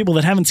too many people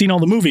that haven't seen all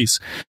the movies.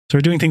 So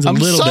we're doing things a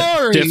little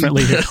bit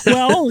differently here.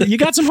 Well, you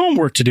got some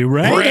homework to do,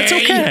 right? That's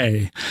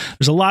okay.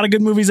 There's a lot of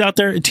good movies out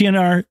there.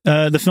 TNR,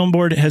 the film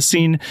board, has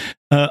seen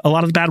a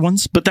lot of the bad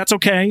ones, but that's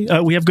okay.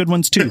 We have good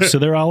ones too. So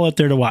they're all out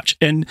there to watch.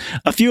 And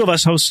a few of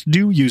us hosts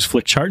do use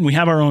Flickchart, and we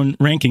have our own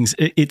rankings.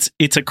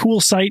 It's a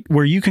cool site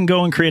where you can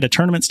go and create a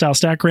tournament style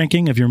stack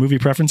ranking of your movie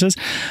preferences.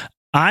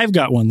 I've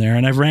got one there,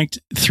 and I've ranked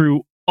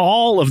through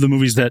all of the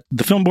movies that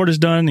the film board has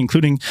done,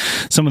 including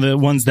some of the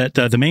ones that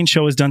the main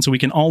show has done, so we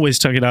can always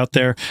tuck it out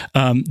there.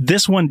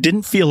 This one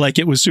didn't feel like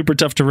it was super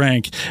tough to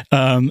rank.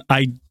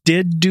 I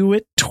did do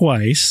it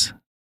twice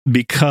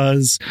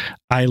because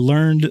I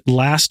learned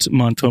last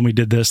month when we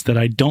did this that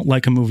I don't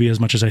like a movie as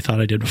much as I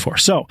thought I did before.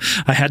 So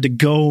I had to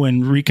go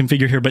and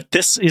reconfigure here, but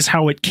this is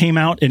how it came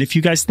out. And if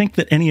you guys think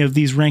that any of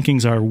these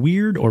rankings are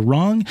weird or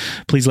wrong,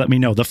 please let me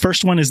know. The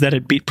first one is that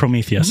it beat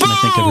Prometheus. And I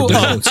think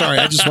everybody sorry.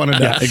 I just wanted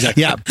to. Yeah,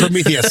 exactly. Yeah,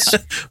 Prometheus.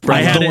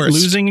 I had it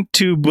losing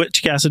to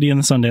Butch Cassidy and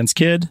the Sundance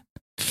Kid.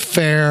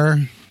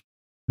 Fair.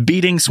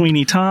 Beating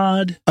Sweeney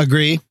Todd.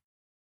 Agree.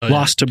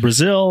 Lost to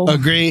Brazil.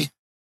 Agree.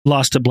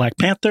 Lost to Black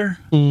Panther.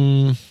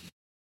 Nah.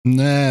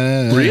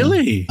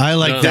 Really? I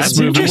like this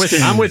movie.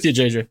 I'm with you,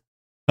 JJ.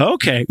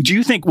 Okay. Do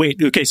you think?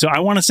 Wait. Okay. So I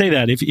want to say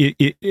that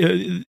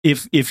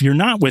if you're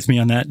not with me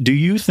on that, do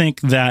you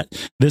think that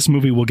this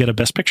movie will get a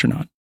Best Picture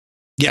nod?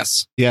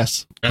 Yes.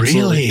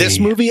 Really? This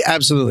movie,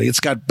 absolutely. It's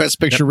got Best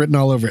Picture written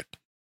all over it.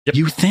 Yep.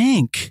 You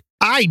think?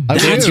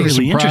 That's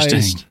really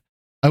interesting.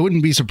 I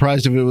wouldn't be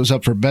surprised if it was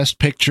up for Best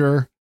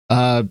Picture,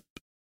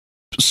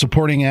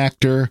 supporting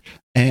actor,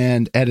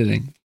 and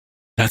editing.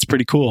 That's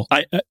pretty cool.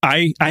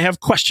 I have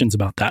questions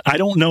about that. I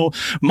don't know.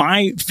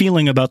 My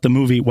feeling about the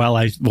movie, while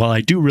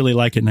I do really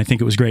like it and I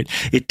think it was great,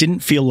 it didn't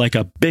feel like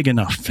a big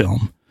enough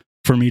film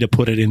for me to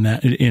put it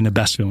in a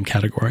best film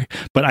category.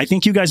 But I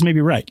think you guys may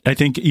be right. I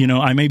think,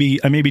 I may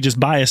be just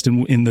biased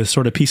in the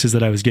sort of pieces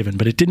that I was given,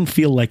 but it didn't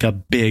feel like a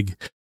big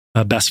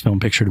best film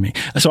picture to me.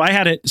 So I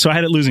had it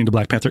losing to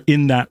Black Panther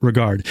in that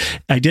regard.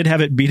 I did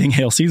have it beating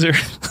Hail Caesar.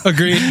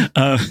 Agreed.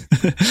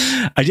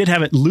 I did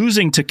have it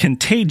losing to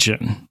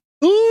Contagion.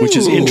 Ooh. Which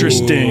is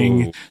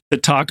interesting to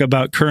talk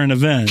about current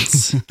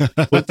events.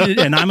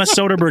 And I'm a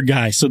Soderbergh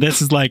guy, so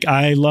this is like,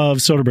 I love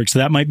Soderbergh, so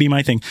that might be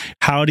my thing.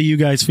 How do you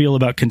guys feel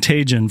about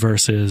Contagion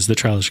versus The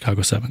Trial of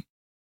Chicago 7?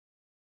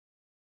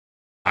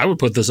 I would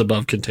put this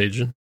above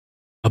Contagion.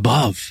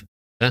 Above?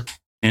 Yeah.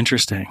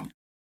 Interesting.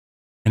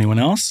 Anyone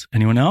else?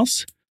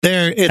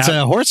 It's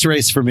a horse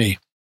race for me.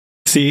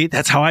 See,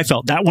 that's how I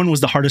felt. That one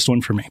was the hardest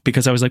one for me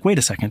because I was like, wait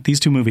a second, these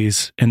two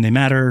movies, and they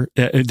matter,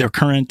 they're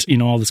current,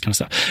 all this kind of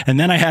stuff. And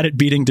then I had it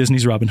beating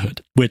Disney's Robin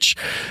Hood, which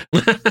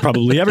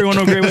probably everyone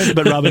will agree with,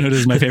 but Robin Hood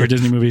is my favorite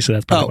Disney movie, so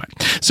that's probably why.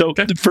 So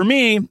for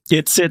me,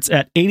 it sits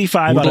at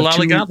 85 out of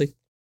 2.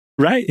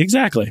 Right,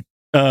 exactly.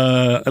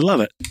 I love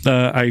it.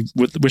 I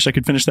wish I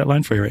could finish that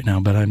line for you right now,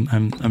 but I'm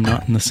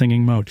not in the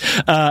singing mode.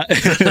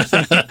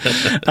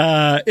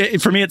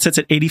 For me, it sits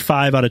at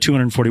 85 out of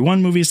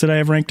 241 movies that I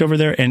have ranked over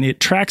there, and it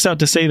tracks out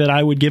to say that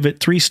I would give it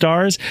 3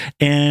 stars.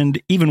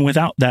 And even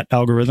without that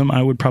algorithm,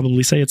 I would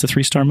probably say it's a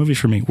 3-star movie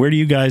for me. Where do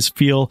you guys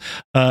feel?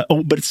 But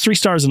it's 3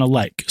 stars and a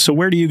like. So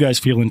where do you guys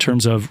feel in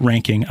terms of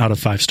ranking out of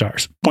 5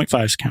 stars?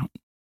 0.5s count.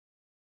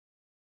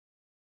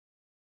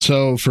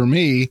 So for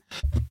me,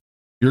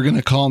 you're going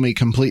to call me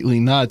completely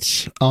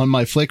nuts. On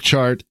my flick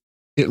chart,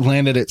 it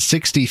landed at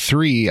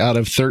 63 out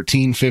of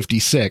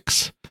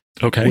 1356.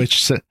 Okay.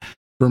 Which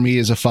for me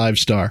is a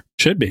 5-star.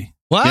 Should be.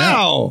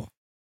 Wow.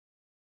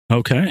 Yeah.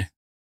 Okay.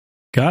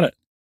 Got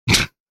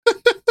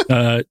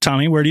it.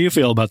 Tommy, where do you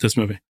feel about this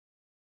movie?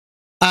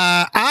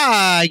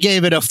 I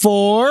gave it a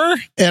 4,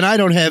 and I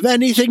don't have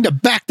anything to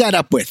back that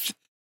up with.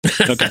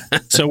 Okay,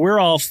 so we're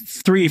all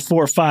 3,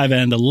 4, 5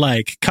 and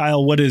alike.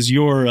 Kyle, what is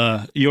your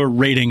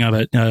rating of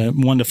it?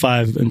 1 to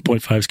 5 and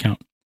 0.5s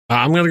count.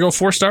 I'm going to go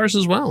 4 stars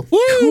as well.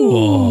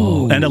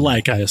 Cool. And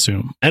alike, I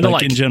assume. And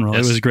alike. In general,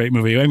 yes. It was a great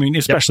movie. I mean,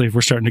 especially if we're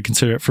starting to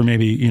consider it for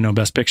maybe,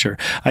 Best Picture.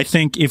 I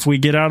think if we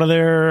get out of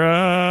there,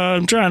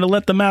 I'm trying to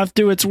let the math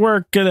do its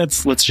work.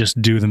 Let's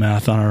just do the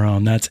math on our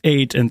own. That's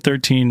 8 and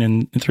 13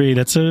 and 3.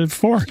 That's a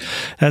 4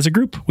 as a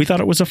group. We thought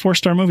it was a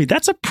 4-star movie.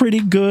 That's a pretty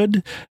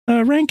good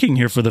ranking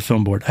here for the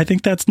Film Board. I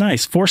think that's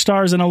nice. 4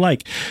 stars and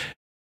alike.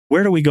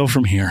 Where do we go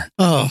from here?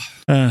 In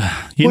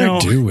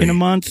a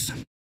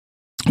month,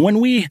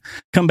 when we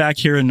come back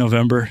here in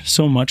November,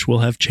 so much will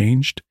have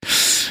changed.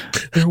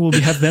 There will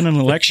have been an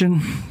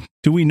election.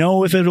 Do we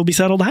know if it'll be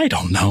settled? I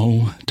don't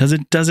know. Does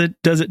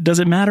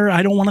it matter?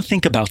 I don't want to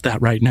think about that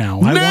right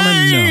now. I want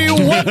to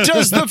know. What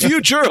does the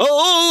future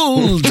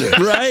hold?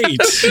 Right.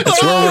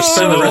 That's where we'll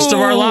spend the rest of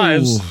our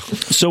lives.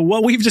 So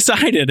what we've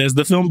decided as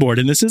the Film Board,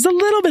 and this is a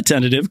little bit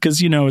tentative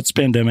because, it's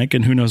pandemic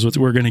and who knows what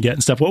we're going to get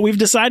and stuff. What we've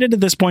decided at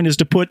this point is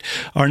to put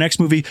our next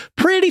movie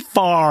pretty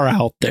far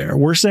out there.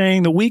 We're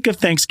saying the week of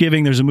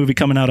Thanksgiving, there's a movie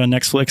coming out on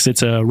Netflix.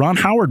 It's a Ron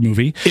Howard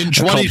movie. In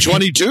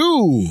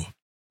 2022.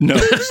 No.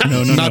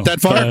 Not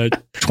that far?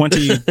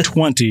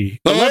 2020.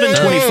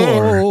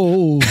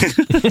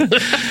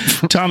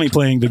 11/24. Tommy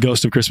playing the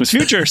Ghost of Christmas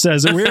Future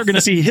says that we're going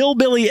to see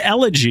Hillbilly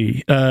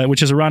Elegy,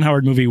 which is a Ron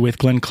Howard movie with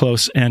Glenn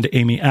Close and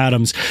Amy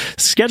Adams,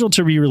 scheduled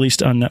to be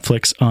released on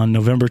Netflix on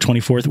November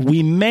 24th.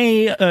 We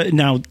may,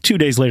 now 2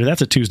 days later,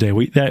 that's a Tuesday,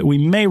 we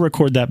may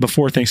record that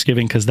before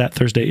Thanksgiving because that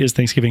Thursday is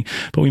Thanksgiving,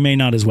 but we may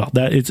not as well.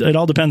 It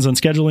all depends on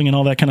scheduling and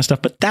all that kind of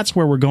stuff, but that's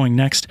where we're going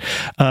next.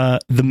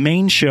 The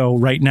main show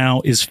right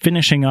now is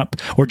finishing up,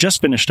 or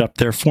just finished up,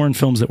 their foreign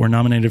films that were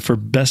nominated for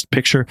Best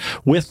Picture,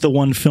 with the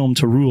one film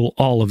to rule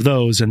all of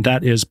those, and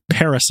that is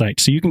Parasite.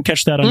 So you can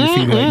catch that on your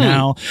feed right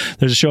now.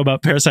 There's a show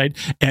about Parasite,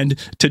 and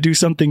to do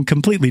something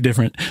completely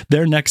different,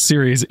 their next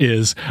series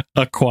is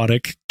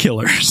Aquatic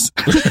Killers.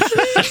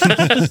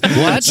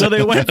 What? So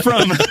they went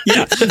from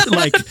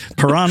like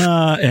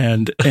Piranha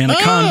and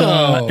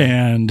Anaconda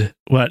and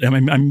what? I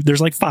mean, there's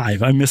like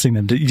 5. I'm missing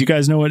them. Do you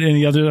guys know what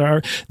any others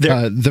are?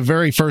 The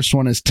very first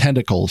one is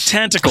Tentacles.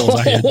 Tentacles.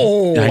 I didn't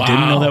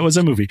know that was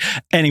a movie.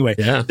 Anyway,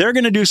 they're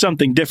going to do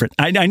something different.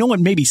 I know it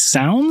maybe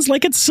sounds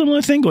like it's a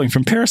similar thing going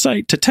from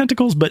Parasite to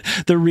Tentacles, but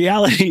the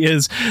reality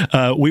is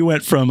we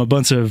went from a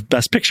bunch of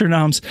Best Picture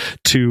noms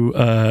to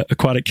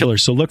Aquatic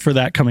Killers. So look for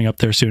that coming up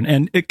there soon.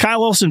 And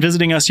Kyle Olson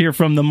visiting us here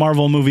from the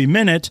Marvel Movie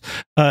Minute.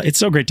 It's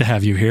so great to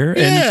have you here.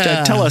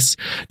 And tell us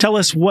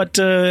what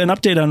an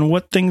update on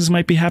what things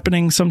might be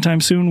happening sometime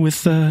soon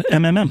with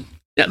MMM.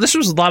 Yeah, this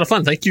was a lot of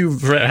fun. Thank you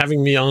for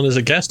having me on as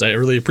a guest. I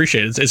really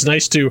appreciate it. It's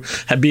nice to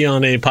be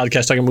on a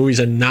podcast talking movies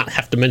and not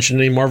have to mention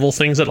any Marvel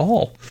things at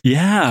all.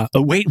 Yeah.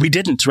 Oh, wait, we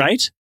didn't,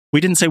 right? We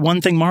didn't say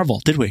one thing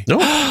Marvel, did we? No.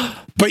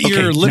 But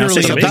you're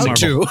literally about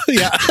to.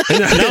 Yeah.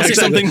 Now say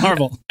something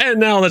Marvel. And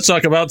now let's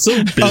talk about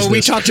some business. Oh,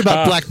 we talked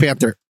about Black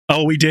Panther.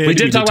 Oh, we did. We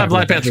did talk about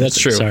Black Panther. That's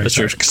true. Sorry.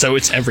 So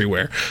it's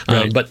everywhere.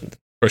 Right. But of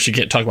course, you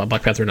can't talk about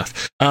Black Panther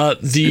enough.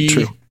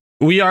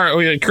 We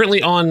are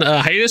currently on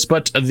hiatus,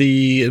 but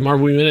the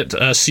Marvel Movie Minute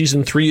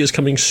Season 3 is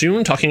coming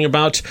soon, talking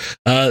about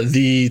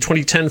the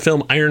 2010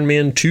 film Iron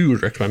Man 2,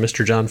 directed by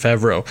Mr. Jon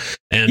Favreau.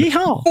 And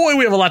boy,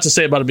 we have a lot to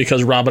say about it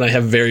because Rob and I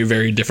have very,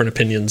 very different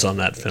opinions on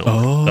that film.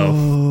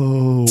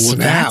 Oh, well,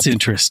 that's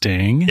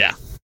interesting. Yeah.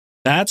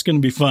 That's going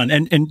to be fun.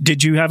 And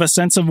did you have a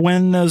sense of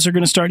when those are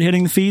going to start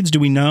hitting the feeds? Do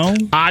we know?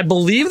 I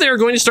believe they are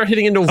going to start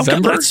hitting in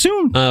November. Okay, that's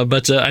soon.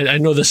 But I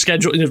know the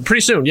schedule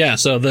pretty soon. Yeah.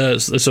 So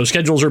so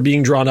schedules are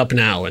being drawn up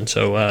now, and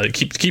so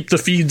keep the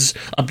feeds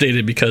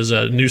updated because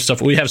new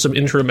stuff. We have some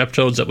interim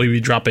episodes that we'll be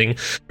dropping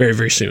very,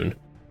 very soon.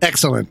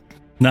 Excellent.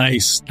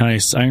 Nice.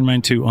 Iron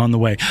Man 2 on the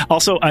way.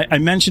 Also, I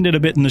mentioned it a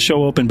bit in the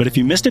show open, but if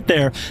you missed it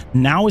there,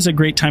 now is a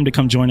great time to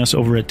come join us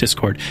over at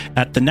Discord.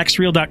 At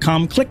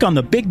thenextreel.com, click on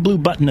the big blue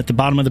button at the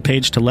bottom of the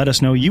page to let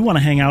us know you want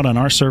to hang out on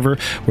our server,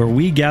 where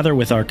we gather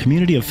with our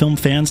community of film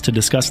fans to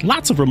discuss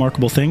lots of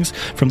remarkable things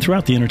from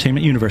throughout the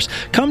entertainment universe.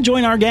 Come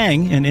join our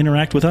gang and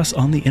interact with us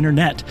on the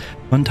internet.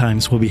 Fun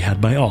times will be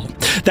had by all.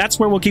 That's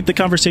where we'll keep the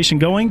conversation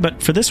going,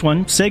 but for this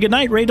one, say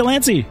goodnight, Ray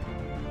Delancey.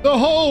 The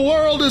whole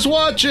world is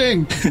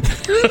watching.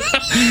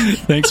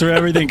 Thanks for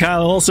everything,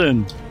 Kyle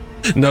Olson.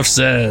 Enough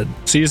said.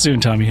 See you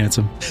soon, Tommy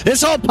Handsome.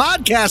 This whole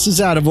podcast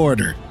is out of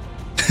order.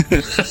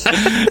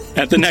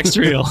 At the next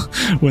reel,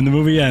 when the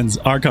movie ends,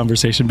 our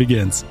conversation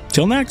begins.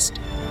 Till next.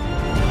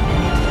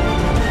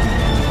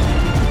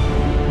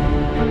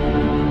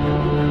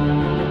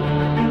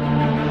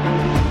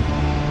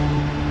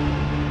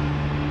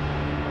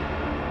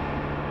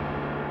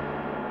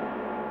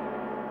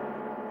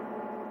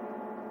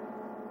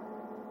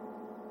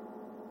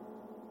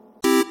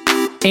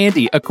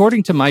 Andy,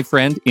 according to my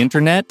friend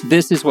Internet,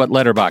 this is what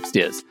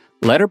Letterboxd is.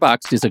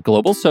 Letterboxd is a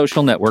global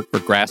social network for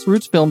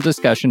grassroots film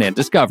discussion and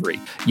discovery.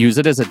 Use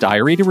it as a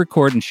diary to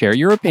record and share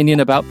your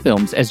opinion about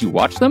films as you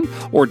watch them,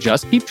 or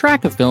just keep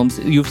track of films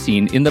you've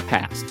seen in the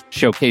past.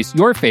 Showcase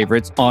your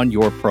favorites on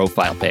your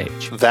profile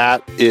page.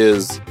 That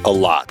is a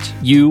lot.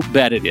 You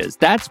bet it is.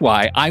 That's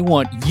why I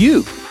want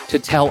you to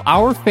tell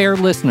our fair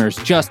listeners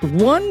just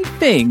one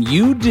thing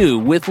you do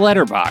with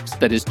Letterboxd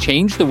that has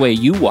changed the way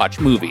you watch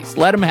movies.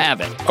 Let them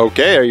have it.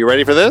 Okay, are you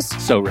ready for this?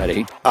 So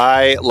ready.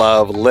 I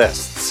love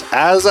lists.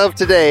 As of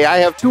today, I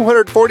have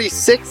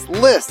 246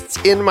 lists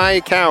in my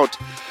account.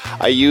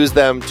 I use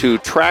them to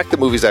track the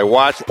movies I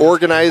watch,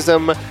 organize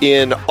them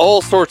in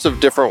all sorts of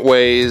different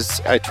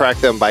ways. I track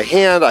them by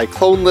hand. I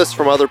clone lists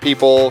from other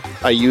people.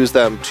 I use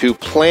them to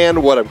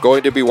plan what I'm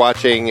going to be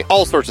watching,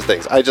 all sorts of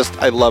things. I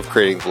love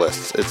creating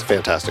lists. It's a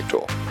fantastic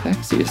tool.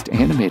 Sexiest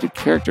animated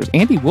characters.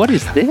 Andy, what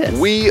is this?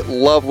 We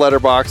love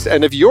Letterboxd,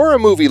 and if you're a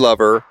movie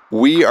lover,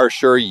 we are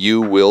sure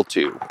you will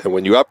too. And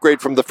when you upgrade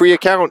from the free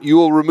account, you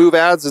will remove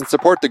ads and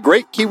support the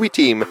great Kiwi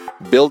team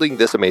building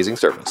this amazing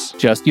service.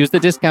 Just use the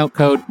discount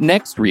code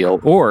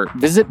NEXTREEL or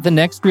visit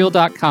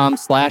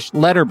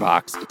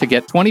thenextreel.com/letterboxd to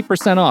get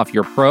 20% off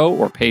your pro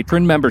or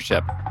patron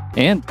membership.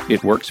 And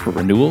it works for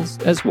renewals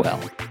as well.